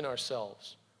dehumanize even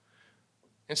ourselves.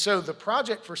 And so the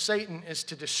project for Satan is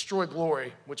to destroy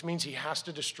glory, which means he has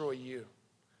to destroy you.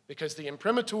 Because the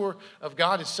imprimatur of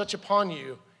God is such upon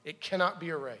you, it cannot be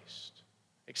erased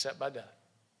except by death.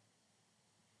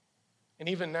 And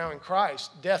even now in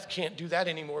Christ, death can't do that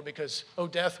anymore because, oh,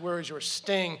 death, where is your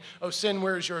sting? Oh, sin,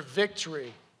 where is your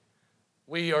victory?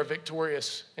 We are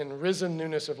victorious in risen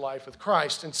newness of life with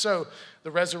Christ. And so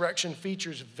the resurrection feature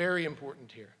is very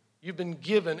important here. You've been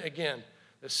given, again,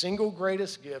 the single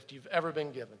greatest gift you've ever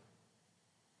been given.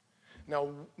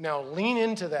 Now lean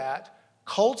into that,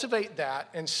 cultivate that,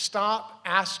 and stop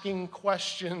asking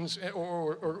questions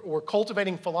or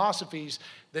cultivating philosophies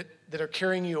that are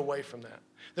carrying you away from that.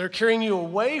 That are carrying you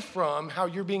away from how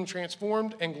you're being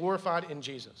transformed and glorified in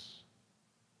Jesus.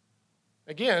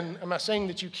 Again, am I saying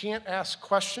that you can't ask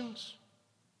questions?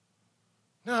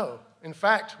 No. In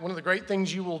fact, one of the great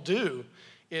things you will do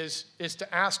is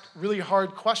to ask really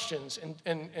hard questions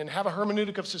and have a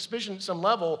hermeneutic of suspicion at some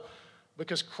level,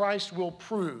 because Christ will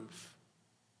prove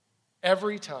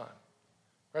every time.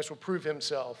 Christ will prove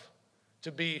himself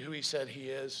to be who he said he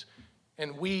is,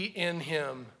 and we in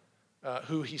him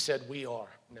who he said we are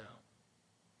now.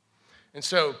 And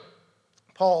so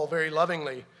Paul very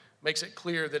lovingly makes it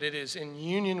clear that it is in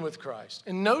union with Christ.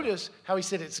 And notice how he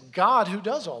said it's God who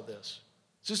does all this.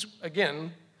 This is,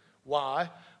 again, why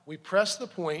we press the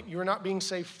point, you're not being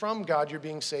saved from God, you're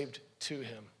being saved to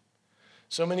him.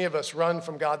 So many of us run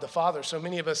from God the Father. So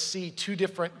many of us see two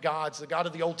different gods, the God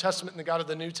of the Old Testament and the God of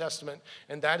the New Testament,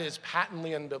 and that is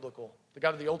patently unbiblical. The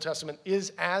God of the Old Testament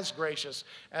is as gracious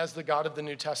as the God of the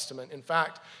New Testament. In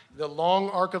fact, the long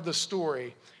arc of the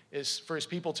story is for his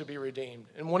people to be redeemed.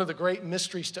 And one of the great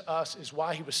mysteries to us is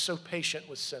why he was so patient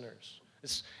with sinners.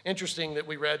 It's interesting that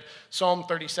we read Psalm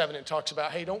 37 and talks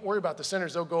about, hey, don't worry about the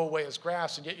sinners, they'll go away as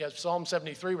grass. And yet you have Psalm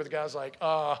 73 where the guy's like,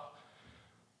 I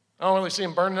don't really see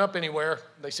them burning up anywhere.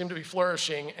 They seem to be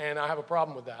flourishing, and I have a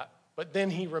problem with that. But then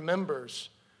he remembers,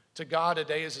 to God a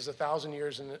day is as 1,000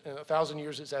 years, and 1,000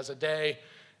 years is as a day.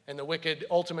 And the wicked,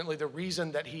 ultimately the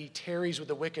reason that he tarries with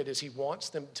the wicked is he wants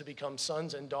them to become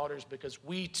sons and daughters, because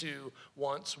we too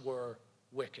once were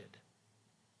wicked.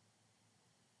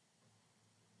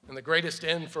 And the greatest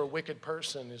end for a wicked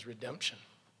person is redemption.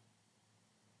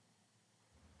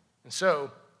 And so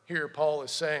here Paul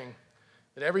is saying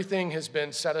that everything has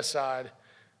been set aside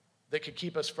that could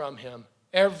keep us from him.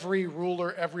 Every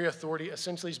ruler, every authority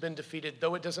essentially has been defeated.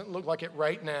 Though it doesn't look like it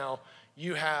right now,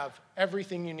 you have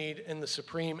everything you need in the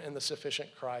supreme and the sufficient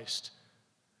Christ.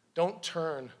 Don't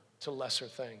turn to lesser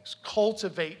things.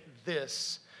 Cultivate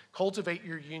this. Cultivate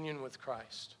your union with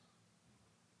Christ.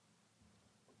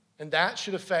 And that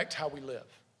should affect how we live.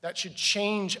 That should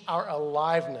change our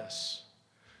aliveness.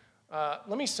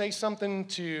 Let me say something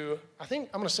to, I think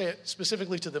I'm going to say it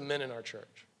specifically to the men in our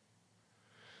church.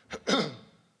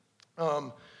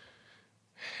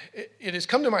 It has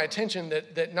come to my attention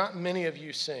that not many of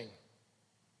you sing.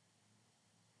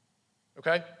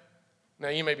 Okay? Now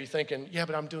you may be thinking, yeah,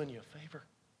 but I'm doing you a favor.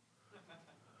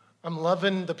 I'm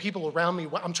loving the people around me.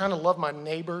 I'm trying to love my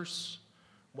neighbors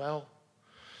well.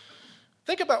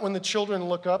 Think about when the children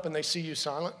look up and they see you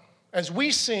silent. As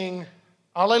we sing,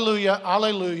 Alleluia,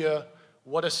 Alleluia,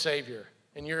 what a Savior.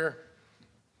 And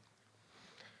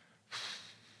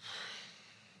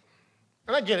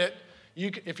I get it.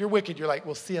 If you're wicked, you're like,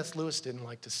 well, C.S. Lewis didn't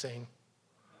like to sing.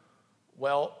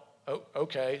 Well,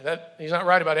 okay, he's not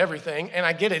right about everything. And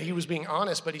I get it. He was being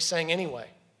honest, but he sang anyway.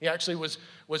 He actually was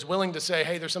willing to say,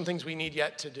 hey, there's some things we need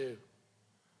yet to do.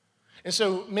 And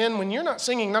so, men, when you're not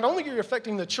singing, not only are you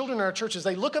affecting the children in our churches,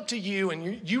 they look up to you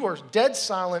and you are dead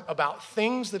silent about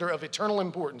things that are of eternal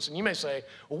importance. And you may say,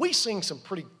 well, we sing some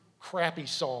pretty crappy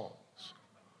songs.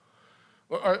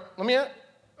 Let me ask,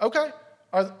 okay,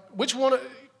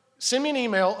 send me an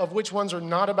email of which ones are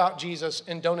not about Jesus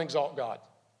and don't exalt God,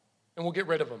 and we'll get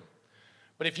rid of them.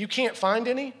 But if you can't find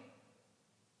any,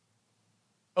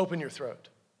 open your throat.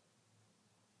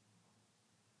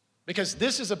 Because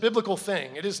this is a biblical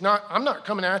thing. I'm not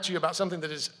coming at you about something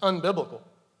that is unbiblical.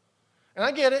 And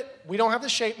I get it. We don't have the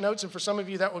shape notes, and for some of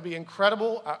you that would be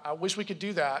incredible. I wish we could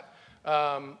do that.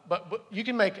 But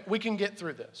we can get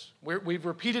through this. We've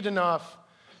repeated enough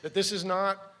that this is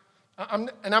not, and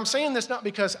I'm saying this not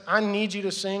because I need you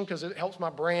to sing because it helps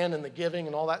my brand and the giving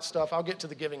and all that stuff. I'll get to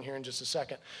the giving here in just a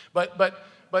second. But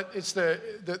it's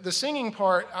the singing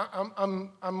part.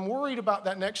 I'm worried about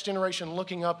that next generation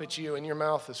looking up at you and your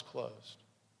mouth is closed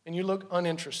and you look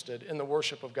uninterested in the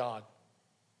worship of God.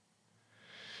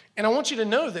 And I want you to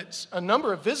know that a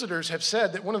number of visitors have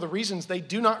said that one of the reasons they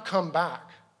do not come back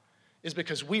is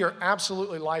because we are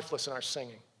absolutely lifeless in our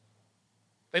singing.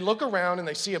 They look around and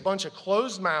they see a bunch of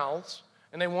closed mouths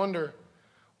and they wonder,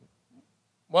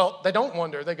 well, they don't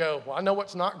wonder. They go, well, I know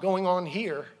what's not going on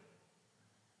here.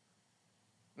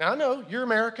 Now, I know you're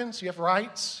Americans, you have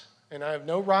rights, and I have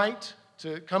no right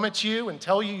to come at you and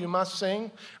tell you must sing.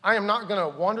 I am not going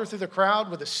to wander through the crowd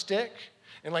with a stick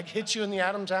and hit you in the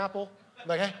Adam's apple.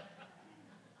 Hey,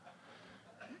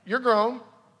 you're grown.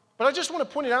 But I just want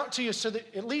to point it out to you so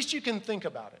that at least you can think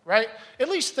about it, right? At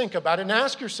least think about it and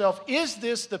ask yourself, is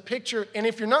this the picture? And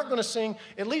if you're not going to sing,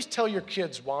 at least tell your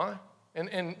kids why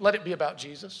and let it be about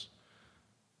Jesus.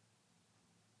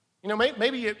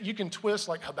 Maybe you can twist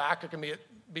like Habakkuk and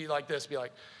be like this, be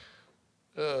like,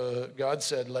 God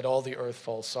said, let all the earth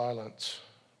fall silent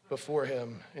before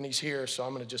him, and he's here, so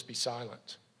I'm going to just be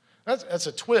silent. That's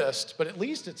a twist, but at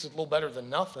least it's a little better than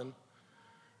nothing.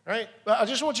 Right? But I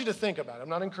just want you to think about it. I'm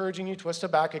not encouraging you to twist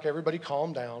Habakkuk. Everybody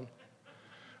calm down.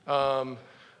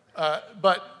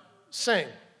 But sing.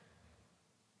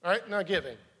 All right? Now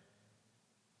giving.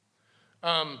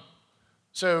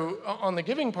 So on the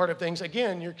giving part of things,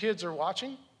 again, your kids are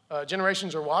watching.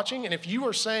 Generations are watching. And if you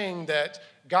are saying that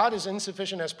God is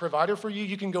insufficient as provider for you,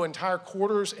 you can go entire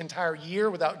quarters, entire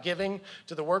year without giving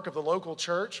to the work of the local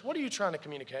church. What are you trying to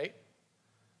communicate?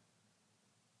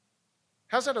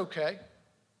 How's that okay?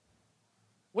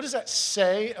 What does that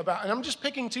say about, and I'm just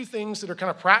picking two things that are kind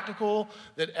of practical,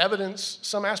 that evidence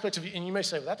some aspects of you, and you may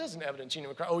say, well, that doesn't evidence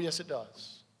genuine Christ. Oh, yes, it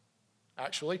does,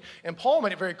 actually. And Paul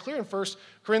made it very clear in 1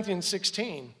 Corinthians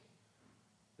 16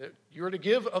 that you are to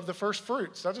give of the first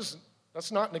fruits.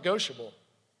 That's not negotiable.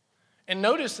 And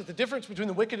notice that the difference between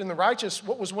the wicked and the righteous,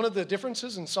 what was one of the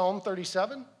differences in Psalm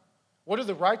 37? What do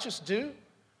the righteous do?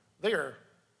 They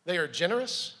are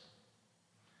generous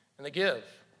and they give.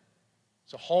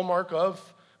 It's a hallmark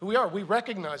of who we are. We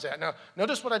recognize that. Now,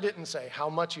 notice what I didn't say, how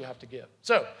much you have to give.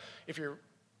 So, if you're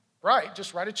right,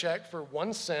 just write a check for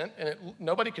 1 cent, and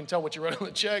nobody can tell what you wrote on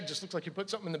the check. It just looks like you put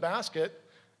something in the basket,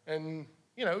 and,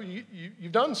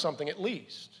 you've done something at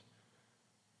least.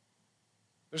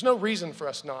 There's no reason for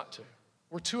us not to.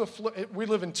 We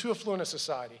live in too affluent a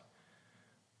society.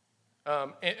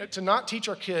 And to not teach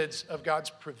our kids of God's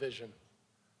provision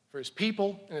for his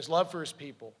people and his love for his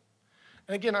people.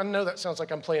 And again, I know that sounds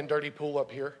like I'm playing dirty pool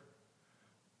up here.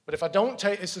 But if I don't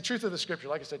it's the truth of the scripture.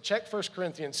 Like I said, check 1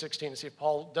 Corinthians 16 and see if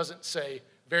Paul doesn't say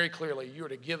very clearly, you are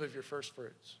to give of your first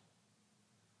fruits.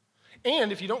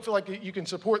 And if you don't feel like you can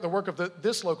support the work of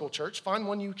this local church, find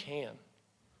one you can.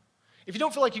 If you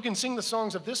don't feel like you can sing the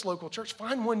songs of this local church,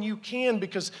 find one you can,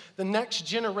 because the next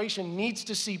generation needs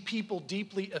to see people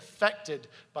deeply affected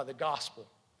by the gospel.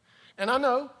 And I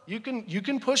know you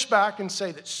can push back and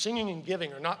say that singing and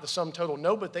giving are not the sum total.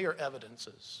 No, but they are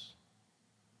evidences.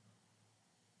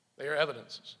 They are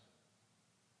evidences.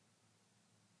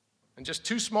 And just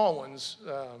two small ones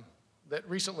that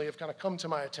recently have kind of come to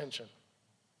my attention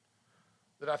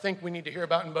that I think we need to hear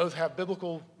about, and both have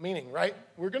biblical meaning, right?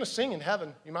 We're going to sing in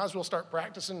heaven. You might as well start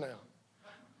practicing now.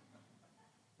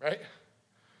 Right?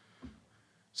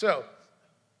 So,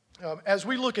 as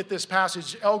we look at this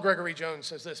passage, L. Gregory Jones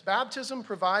says this: baptism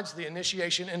provides the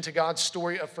initiation into God's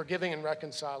story of forgiving and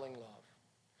reconciling love,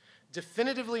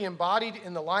 definitively embodied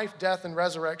in the life, death, and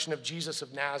resurrection of Jesus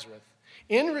of Nazareth.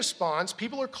 In response,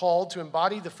 people are called to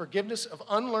embody the forgiveness of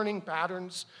unlearning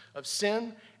patterns of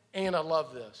sin, and I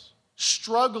love this,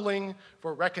 struggling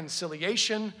for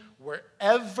reconciliation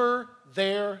wherever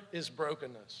there is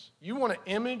brokenness. You want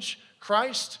to image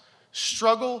Christ?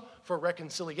 Struggle for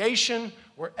reconciliation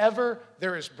wherever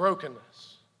there is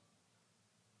brokenness.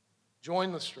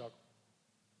 Join the struggle.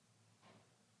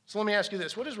 So let me ask you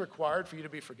this. What is required for you to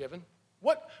be forgiven?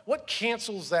 What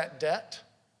cancels that debt?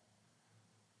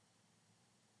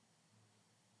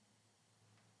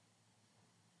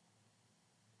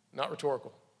 Not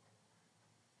rhetorical.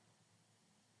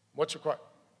 What's required?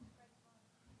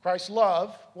 Christ's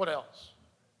love. What else?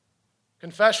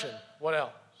 Confession. What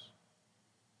else?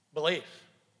 Belief.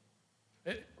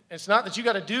 It's not that you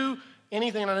got to do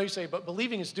anything, and I know you say, but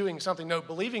believing is doing something. No,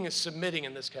 believing is submitting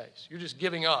in this case. You're just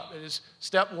giving up. It is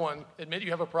step one, admit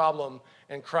you have a problem,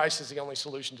 and Christ is the only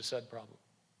solution to said problem.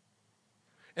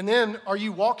 And then, are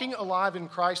you walking alive in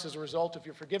Christ as a result of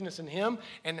your forgiveness in Him?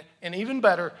 And even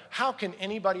better, how can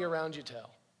anybody around you tell?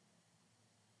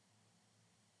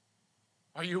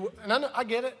 Are you, and I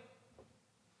get it,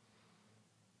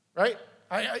 right?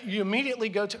 You immediately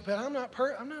go to, but I'm not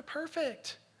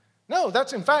perfect. No,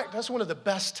 that's one of the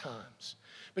best times.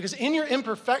 Because in your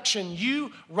imperfection,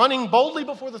 you running boldly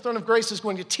before the throne of grace is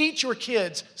going to teach your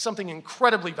kids something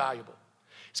incredibly valuable.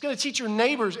 It's going to teach your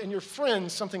neighbors and your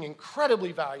friends something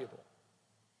incredibly valuable.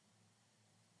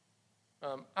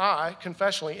 I,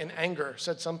 confessionally, in anger,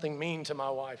 said something mean to my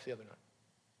wife the other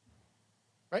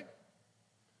night.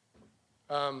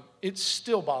 Right? It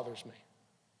still bothers me.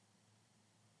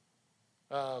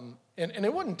 And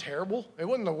it wasn't terrible. It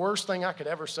wasn't the worst thing I could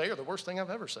ever say or the worst thing I've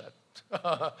ever said.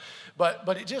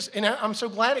 but it just, and I'm so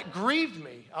glad it grieved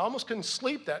me. I almost couldn't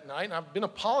sleep that night, and I've been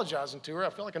apologizing to her.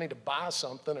 I feel like I need to buy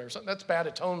something or something. That's bad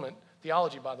atonement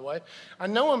theology, by the way. I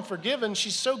know I'm forgiven.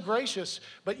 She's so gracious,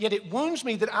 but yet it wounds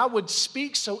me that I would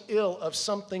speak so ill of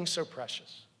something so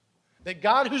precious. That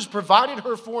God, who's provided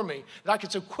her for me, that I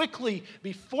could so quickly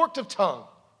be forked of tongue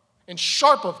and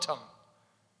sharp of tongue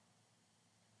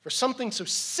for something so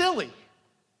silly.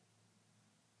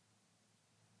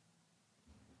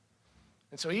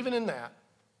 And so even in that,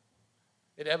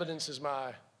 it evidences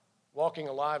my walking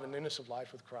alive in newness of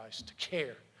life with Christ, to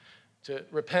care, to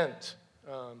repent,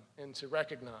 and to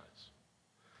recognize.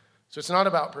 So it's not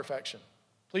about perfection.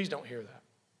 Please don't hear that.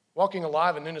 Walking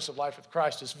alive in newness of life with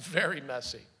Christ is very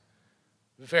messy,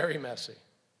 very messy.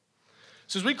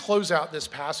 So as we close out this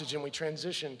passage and we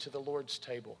transition to the Lord's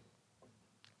table,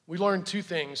 we learn two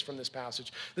things from this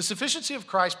passage. The sufficiency of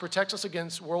Christ protects us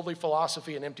against worldly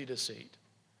philosophy and empty deceit.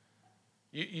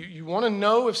 You want to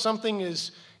know if something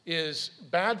is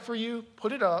bad for you,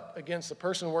 put it up against the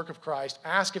person and work of Christ.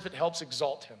 Ask if it helps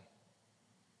exalt Him.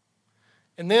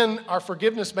 And then our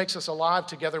forgiveness makes us alive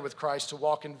together with Christ to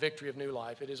walk in victory of new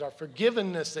life. It is our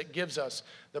forgiveness that gives us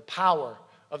the power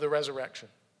of the resurrection.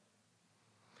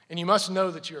 And you must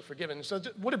know that you are forgiven. So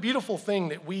what a beautiful thing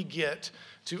that we get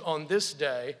to, on this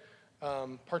day,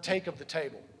 partake of the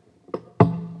table. Didn't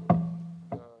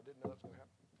know that was going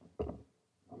to happen.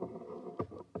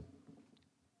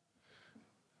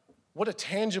 What a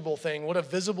tangible thing, what a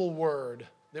visible word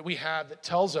that we have that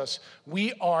tells us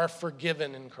we are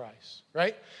forgiven in Christ,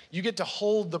 right? You get to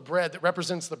hold the bread that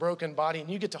represents the broken body, and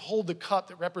you get to hold the cup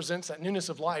that represents that newness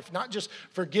of life, not just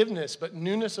forgiveness, but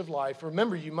newness of life.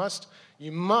 Remember, you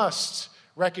must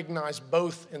recognize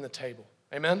both in the table.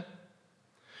 Amen?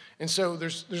 And so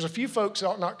there's a few folks that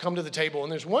ought not come to the table, and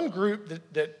there's one group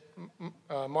that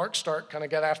Mark Stark kind of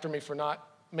got after me for not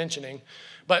mentioning,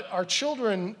 but our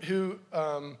children who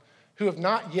have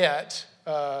not yet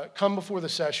come before the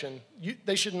session,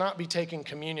 they should not be taking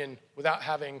communion without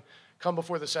having come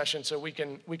before the session, so we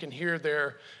can hear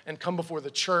there and come before the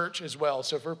church as well.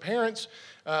 So for parents,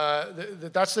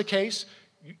 that's the case.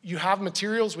 You have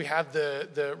materials. We have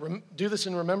the Do This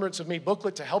in Remembrance of Me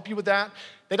booklet to help you with that.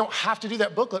 They don't have to do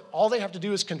that booklet. All they have to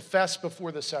do is confess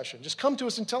before the session. Just come to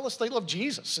us and tell us they love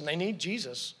Jesus and they need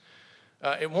Jesus.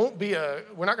 It won't be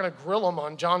we're not going to grill them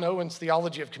on John Owen's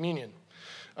theology of communion.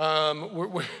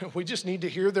 We just need to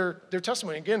hear their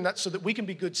testimony. Again, that's so that we can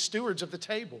be good stewards of the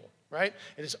table, right?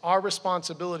 It is our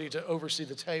responsibility to oversee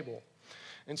the table.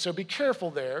 And so be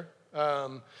careful there.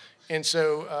 And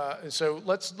so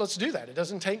let's do that. It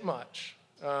doesn't take much.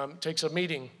 It takes a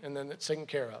meeting, and then it's taken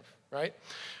care of, right?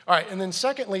 All right, and then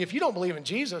secondly, if you don't believe in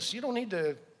Jesus, you don't need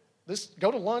to go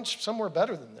to lunch somewhere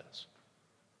better than this.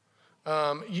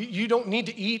 You don't need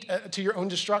to eat to your own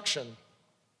destruction,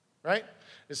 right?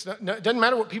 It doesn't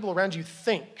matter what people around you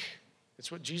think.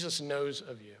 It's what Jesus knows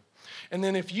of you. And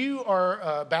then if you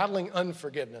are battling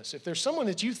unforgiveness, if there's someone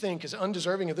that you think is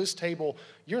undeserving of this table,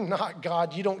 you're not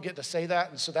God. You don't get to say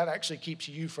that, and so that actually keeps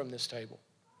you from this table.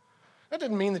 That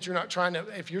doesn't mean that you're not trying to,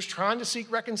 if you're trying to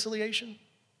seek reconciliation,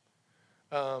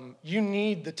 you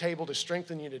need the table to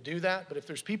strengthen you to do that. But if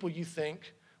there's people you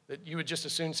think that you would just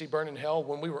as soon see burn in hell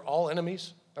when we were all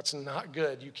enemies, that's not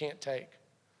good. You can't take.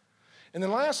 And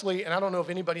then lastly, and I don't know if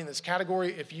anybody in this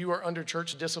category, if you are under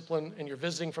church discipline and you're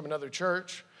visiting from another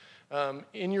church,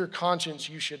 in your conscience,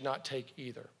 you should not take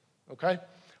either, okay?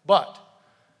 But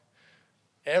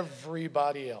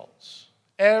everybody else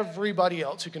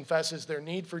who confesses their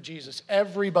need for Jesus,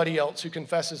 everybody else who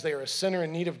confesses they are a sinner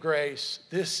in need of grace,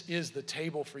 this is the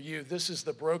table for you. This is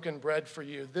the broken bread for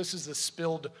you. This is the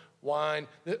spilled wine.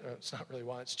 It's not really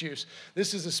wine, it's juice.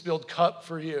 This is the spilled cup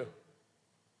for you.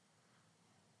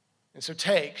 And so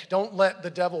don't let the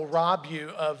devil rob you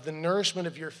of the nourishment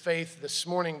of your faith this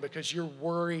morning because you're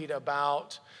worried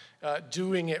about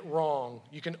doing it wrong.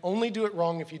 You can only do it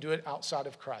wrong if you do it outside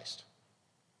of Christ.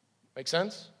 Make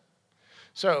sense?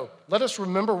 So let us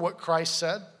remember what Christ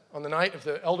said on the night, if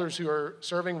the elders who are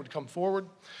serving would come forward.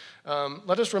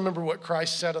 Let us remember what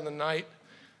Christ said on the night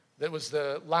that was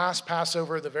the last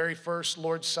Passover, the very first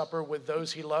Lord's Supper with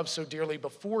those he loved so dearly.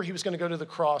 Before he was going to go to the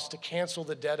cross to cancel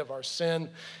the debt of our sin,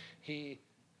 he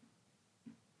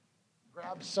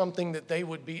grabbed something that they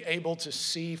would be able to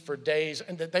see for days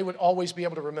and that they would always be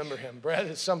able to remember him. Bread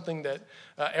is something that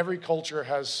every culture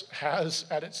has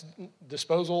at its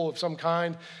disposal of some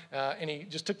kind. And he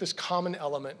just took this common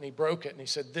element and he broke it and he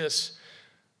said, this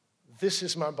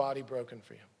is my body broken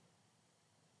for you.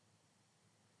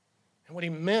 And what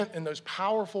he meant in those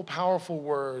powerful, powerful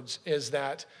words is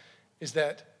that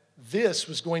this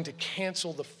was going to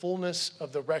cancel the fullness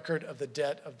of the record of the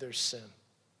debt of their sin.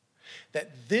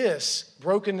 That this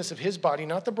brokenness of his body,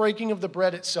 not the breaking of the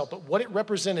bread itself, but what it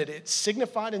represented, it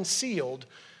signified and sealed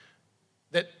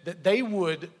that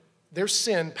their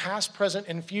sin, past, present,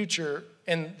 and future,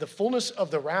 and the fullness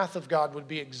of the wrath of God would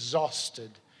be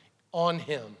exhausted on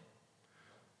him.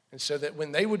 And so that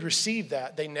when they would receive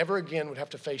that, they never again would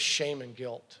have to face shame and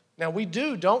guilt. Now we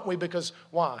do, don't we? Because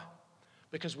why?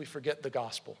 Because we forget the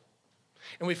gospel.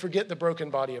 And we forget the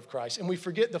broken body of Christ. And we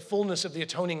forget the fullness of the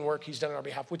atoning work he's done on our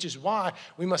behalf, which is why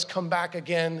we must come back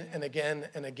again and again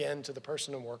and again to the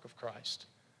person and work of Christ.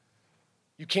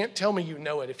 You can't tell me you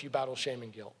know it if you battle shame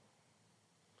and guilt.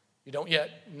 You don't yet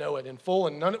know it in full,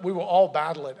 and we will all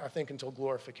battle it, I think, until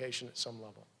glorification at some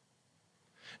level.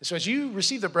 And so as you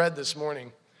receive the bread this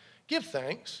morning, give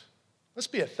thanks. Let's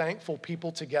be a thankful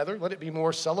people together. Let it be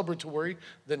more celebratory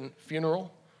than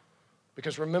funeral.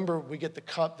 Because remember, we get the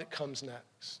cup that comes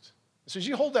next. So as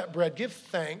you hold that bread, give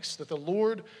thanks that the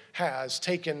Lord has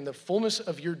taken the fullness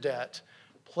of your debt,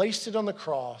 placed it on the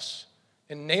cross,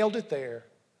 and nailed it there,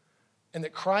 and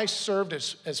that Christ served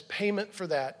as payment for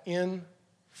that in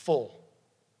full.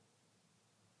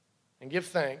 And give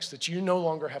thanks that you no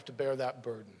longer have to bear that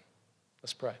burden.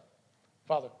 Let's pray.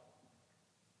 Father,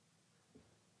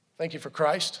 thank you for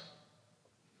Christ.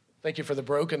 Thank you for the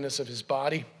brokenness of his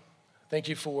body. Thank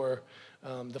you for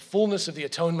the fullness of the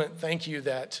atonement. Thank you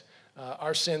that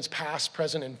our sins past,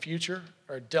 present, and future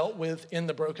are dealt with in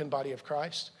the broken body of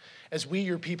Christ. As we,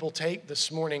 your people, take this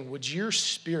morning, would your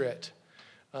Spirit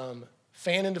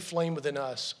fan into flame within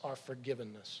us our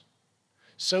forgiveness,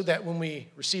 so that when we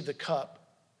receive the cup,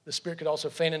 the Spirit could also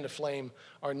fan into flame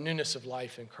our newness of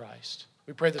life in Christ.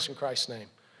 We pray this in Christ's name.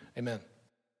 Amen.